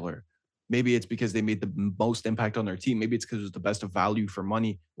particular, maybe it's because they made the most impact on their team. Maybe it's because it was the best value for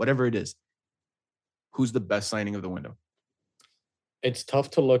money, whatever it is. Who's the best signing of the window? It's tough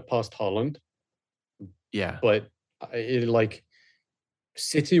to look past Haaland. Yeah. But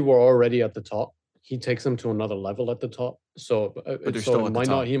City were already at the top. he takes them to another level at the top. So, But they're so still it at the might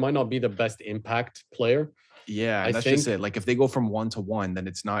top. not. He might not be the best impact player. Yeah, I and that's think just it. Like if they go from 1-1, then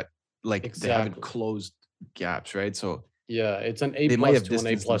it's not like they haven't exactly. closed gaps, right? So Yeah, it's an A they might plus have to an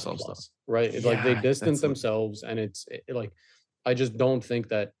A distanced plus themselves though. plus, right? It's like they Yeah, distance that's themselves, and like I just don't think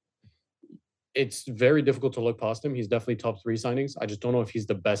that it's very difficult to look past him. He's definitely top 3 signings. I just don't know if he's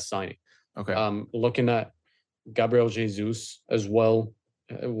the best signing. okay. Looking at Gabriel Jesus as well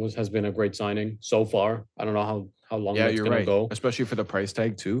has been a great signing so far. I don't know how long Yeah, that's you're gonna right. go. Especially for the price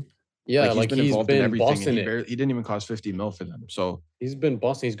tag too. Yeah, Like he's like been he's involved in been everything, and bossing it. he didn't even cost 50 mil for them. So He's been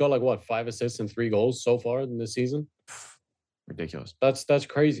bossing. He's got like what 5 assists and 3 goals so far in this season. ridiculous. That's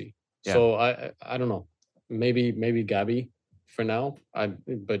crazy. Yeah. So I don't know. Maybe Gabby for now.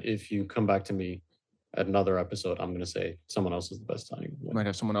 But if you come back to me at another episode, I'm gonna say someone else is the best signing. You might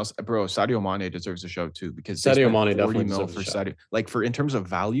have someone else, bro. Sadio Mane deserves a show too because Sadio they spent Mane 40 definitely mil deserves for a shout. Sadio. Like for in terms of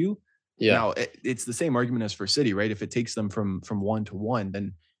value, Yeah. now it's the same argument as for City, right? If it takes them from 1-1,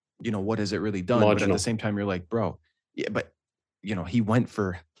 then what has it really done? But at Marginal. the same time, you're like, bro, yeah, but he went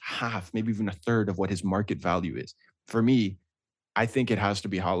for half, maybe even a third of what his market value is. For me, I think it has to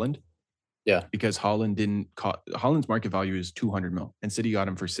be Haaland. Yeah. Because Haaland's market value is 200 mil, and City got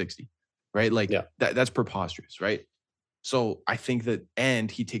him for 60, right? Like that's preposterous, right? So I think that, and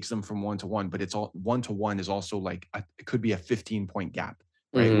he takes them from 1-1, but it's all 1-1 is also like it could be a 15-point gap,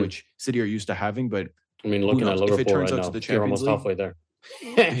 right? Mm-hmm. Which City are used to having, but I mean, looking at Liverpool if it turns right out now, to the you're Champions almost League, halfway there.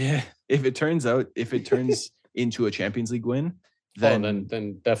 yeah, if it turns into a Champions League win, then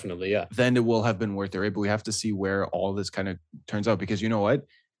then definitely, yeah. Then it will have been worth it, right? But we have to see where all this kind of turns out, because you know what?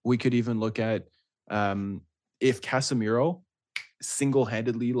 We could even look at if Casemiro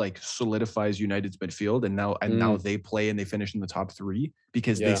single-handedly like solidifies United's midfield, and now they play and they finish in the top 3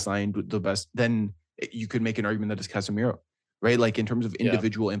 because they signed the best, then you could make an argument that it's Casemiro, right? Like in terms of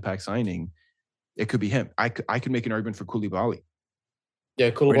individual impact signing, it could be him. I could make an argument for Koulibaly. Yeah,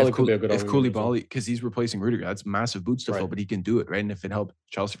 Koulibaly could be a good if argument. If Koulibaly, because he's replacing Rudiger, that's massive boots to fill, but he can do it, right? And if it helped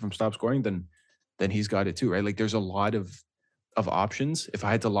Chelsea from stop scoring, then he's got it too, right? Like there's a lot of options. If I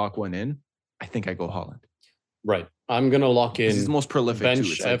had to lock one in, I think I go Haaland. Right. I'm gonna lock in. He's the most prolific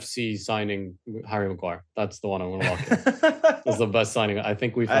bench too. FC signing Harry Maguire. That's the one I'm gonna lock in. That's the best signing. I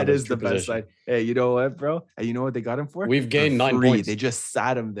think we've had. That is the best sign. Hey, you know what, bro? And you know what they got him for? We've gained 9 points. They just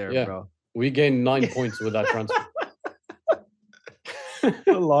sat him there, bro. We gained 9 points with that transfer.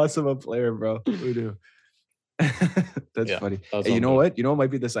 The loss of a player, bro. We do. That's funny. Hey, you know what? You know what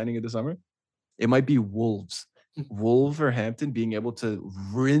might be the signing of the summer? It might be Wolves. Wolverhampton being able to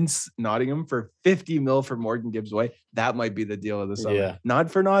rinse Nottingham for 50 mil for Morgan Gibbs White. That might be the deal of the summer. Yeah.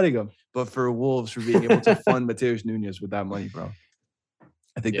 Not for Nottingham, but for Wolves for being able to fund Mateus Nunes with that money, bro.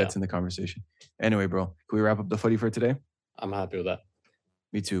 I think that's in the conversation. Anyway, bro, can we wrap up the footy for today? I'm happy with that.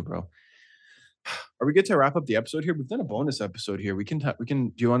 Me too, bro. Are we good to wrap up the episode here? We've done a bonus episode here. We can.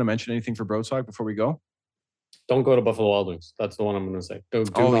 Do you want to mention anything for Bro Talk before we go? Don't go to Buffalo Wild Wings. That's the one I'm going to say. Do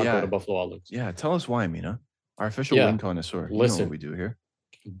not go to Buffalo Wild Wings. Yeah, tell us why, Mina. Our official wing connoisseur. Listen, you know what we do here.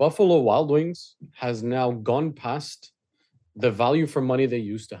 Buffalo Wild Wings has now gone past the value for money they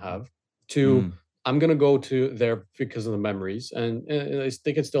used to have to I'm going to go to there because of the memories, and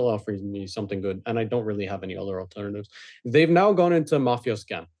they can still offer me something good, and I don't really have any other alternatives. They've now gone into mafia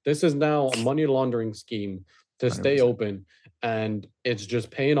scam. This is now a money laundering scheme to stay 100%. Open, and it's just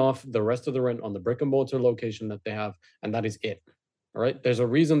paying off the rest of the rent on the brick and mortar location that they have, and that is it. All right? There's a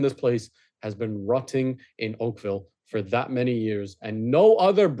reason this place has been rotting in Oakville for that many years, and no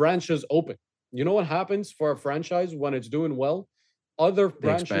other branches open. You know what happens for a franchise when it's doing well? Other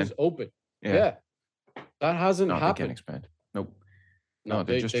branches open. Yeah. That hasn't happened. They can't expand. Nope. No,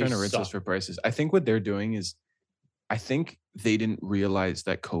 they're just trying to rinse us for prices. I think what they're doing is, I think they didn't realize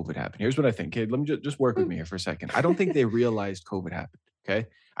that COVID happened. Here's what I think, kid. Let me just work with me here for a second. I don't think they realized COVID happened. Okay.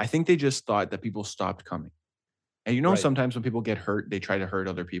 I think they just thought that people stopped coming. And sometimes when people get hurt, they try to hurt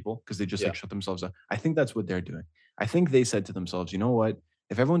other people because they just like shut themselves up. I think that's what they're doing. I think they said to themselves, you know what?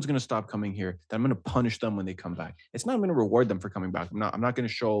 If everyone's going to stop coming here, then I'm going to punish them when they come back. It's not I'm going to reward them for coming back. I'm not going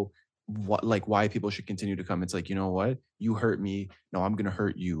to show why people should continue to come. It's like, you know what? You hurt me. No, I'm going to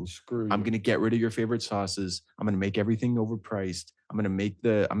hurt you. I'm going to get rid of your favorite sauces. I'm going to make everything overpriced. I'm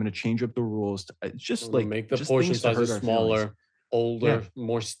going to change up the rules. It's just like make the portion sizes smaller, older,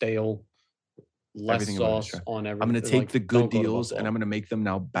 more stale, less sauce on everything. I'm going to take the good deals and I'm going to make them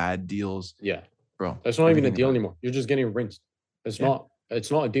now bad deals. Yeah. Bro. That's not even a deal anymore. You're just getting rinsed. It's not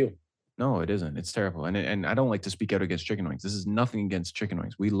a deal. No, it isn't. It's terrible. And I don't like to speak out against chicken wings. This is nothing against chicken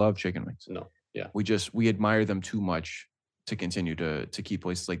wings. We love chicken wings. No. Yeah. We admire them too much to continue to keep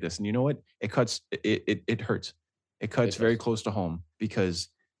places like this. And you know what? It hurts. It cuts very close to home because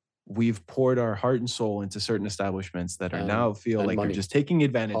we've poured our heart and soul into certain establishments that are now feel like they're just taking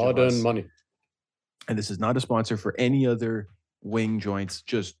advantage of us. Hard-earned money. And this is not a sponsor for any other wing joints.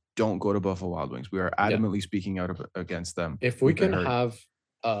 Just don't go to Buffalo Wild Wings. We are adamantly speaking out against them. If we can have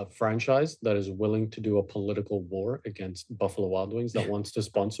a franchise that is willing to do a political war against Buffalo Wild Wings that wants to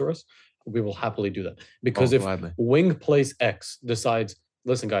sponsor us, we will happily do that. Because if Wing Place X decides,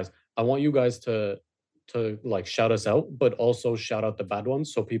 listen, guys, I want you guys to like shout us out, but also shout out the bad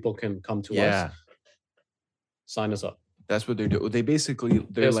ones so people can come to us. Sign us up. That's what they're doing.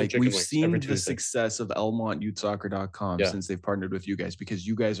 They're like, we've seen the success of ElmontYouthSoccer.com since they've partnered with you guys, because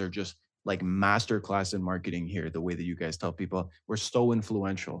you guys are just like masterclass in marketing here. The way that you guys tell people, we're so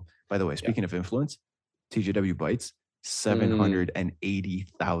influential. By the way, speaking of influence, TJW Bites,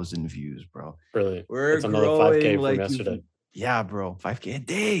 780,000 views, bro. Brilliant. It's another 5K from yesterday. Yeah, bro. 5K a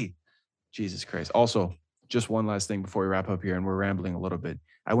day. Jesus Christ. Also, just one last thing before we wrap up here, and we're rambling a little bit.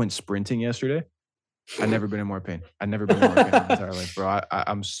 I went sprinting yesterday. I've never been in more pain. I've never been in more pain in my entire life, bro.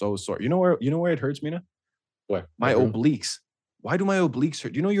 I'm so sore. You know where it hurts, Mina? Where? My obliques. Why do my obliques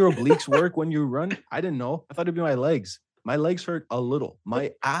hurt? Do you know your obliques work when you run? I didn't know. I thought it'd be my legs. My legs hurt a little.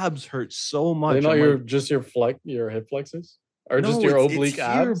 My abs hurt so much. You know, your hip flexors? Or just your oblique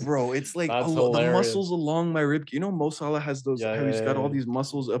abs? Here, bro. It's like the muscles along my rib. You know, Mo Salah has those. He's got all these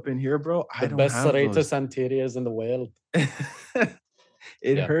muscles up in here, bro. I don't have those. The best serratus anteriors in the world.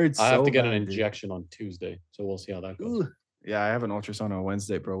 It hurts. I have to get an injection on Tuesday, so we'll see how that goes. Yeah, I have an ultrasound on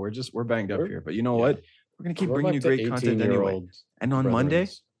Wednesday, bro. We're banged up here, but you know what? We're gonna keep bringing you great content anyway. And on Monday,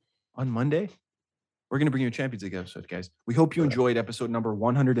 we're gonna bring you a Champions League episode, guys. We hope you enjoyed episode number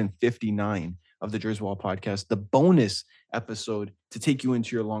 159 of the Jersey Wall podcast, the bonus episode to take you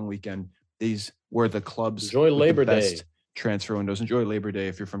into your long weekend. These were the clubs. Enjoy Labor Day. Transfer windows. Enjoy Labor Day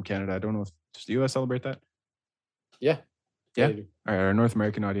if you're from Canada. I don't know if does the US celebrate that? Yeah. Yeah. All right, our North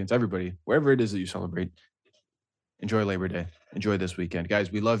American audience, everybody, wherever it is that you celebrate, enjoy Labor Day. Enjoy this weekend.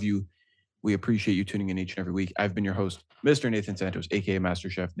 Guys, we love you. We appreciate you tuning in each and every week. I've been your host, Mr. Nathan Santos, aka Master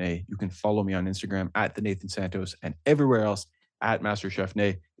Chef Nay. You can follow me on Instagram at the Nathan Santos and everywhere else at Master Chef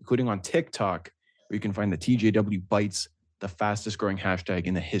Nay, including on TikTok, where you can find the TJW Bites, the fastest growing hashtag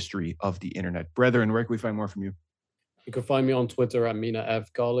in the history of the internet. Brethren, where can we find more from you? You can find me on Twitter at Mina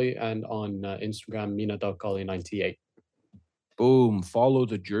F. Ghali and on Instagram, Mina.Ghali98. Boom. Follow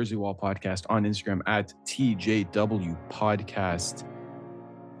the Jersey Wall podcast on Instagram at TJW Podcast.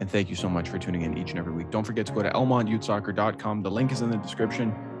 And thank you so much for tuning in each and every week. Don't forget to go to ElmontYouthSoccer.com. The link is in the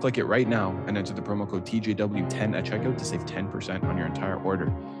description. Click it right now and enter the promo code TJW10 at checkout to save 10% on your entire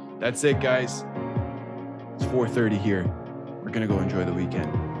order. That's it, guys. It's 4:30 here. We're going to go enjoy the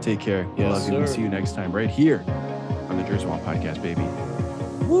weekend. Take care. Love you. We'll see you next time right here on the Jersey Wall podcast, baby.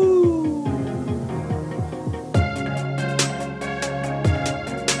 Woo!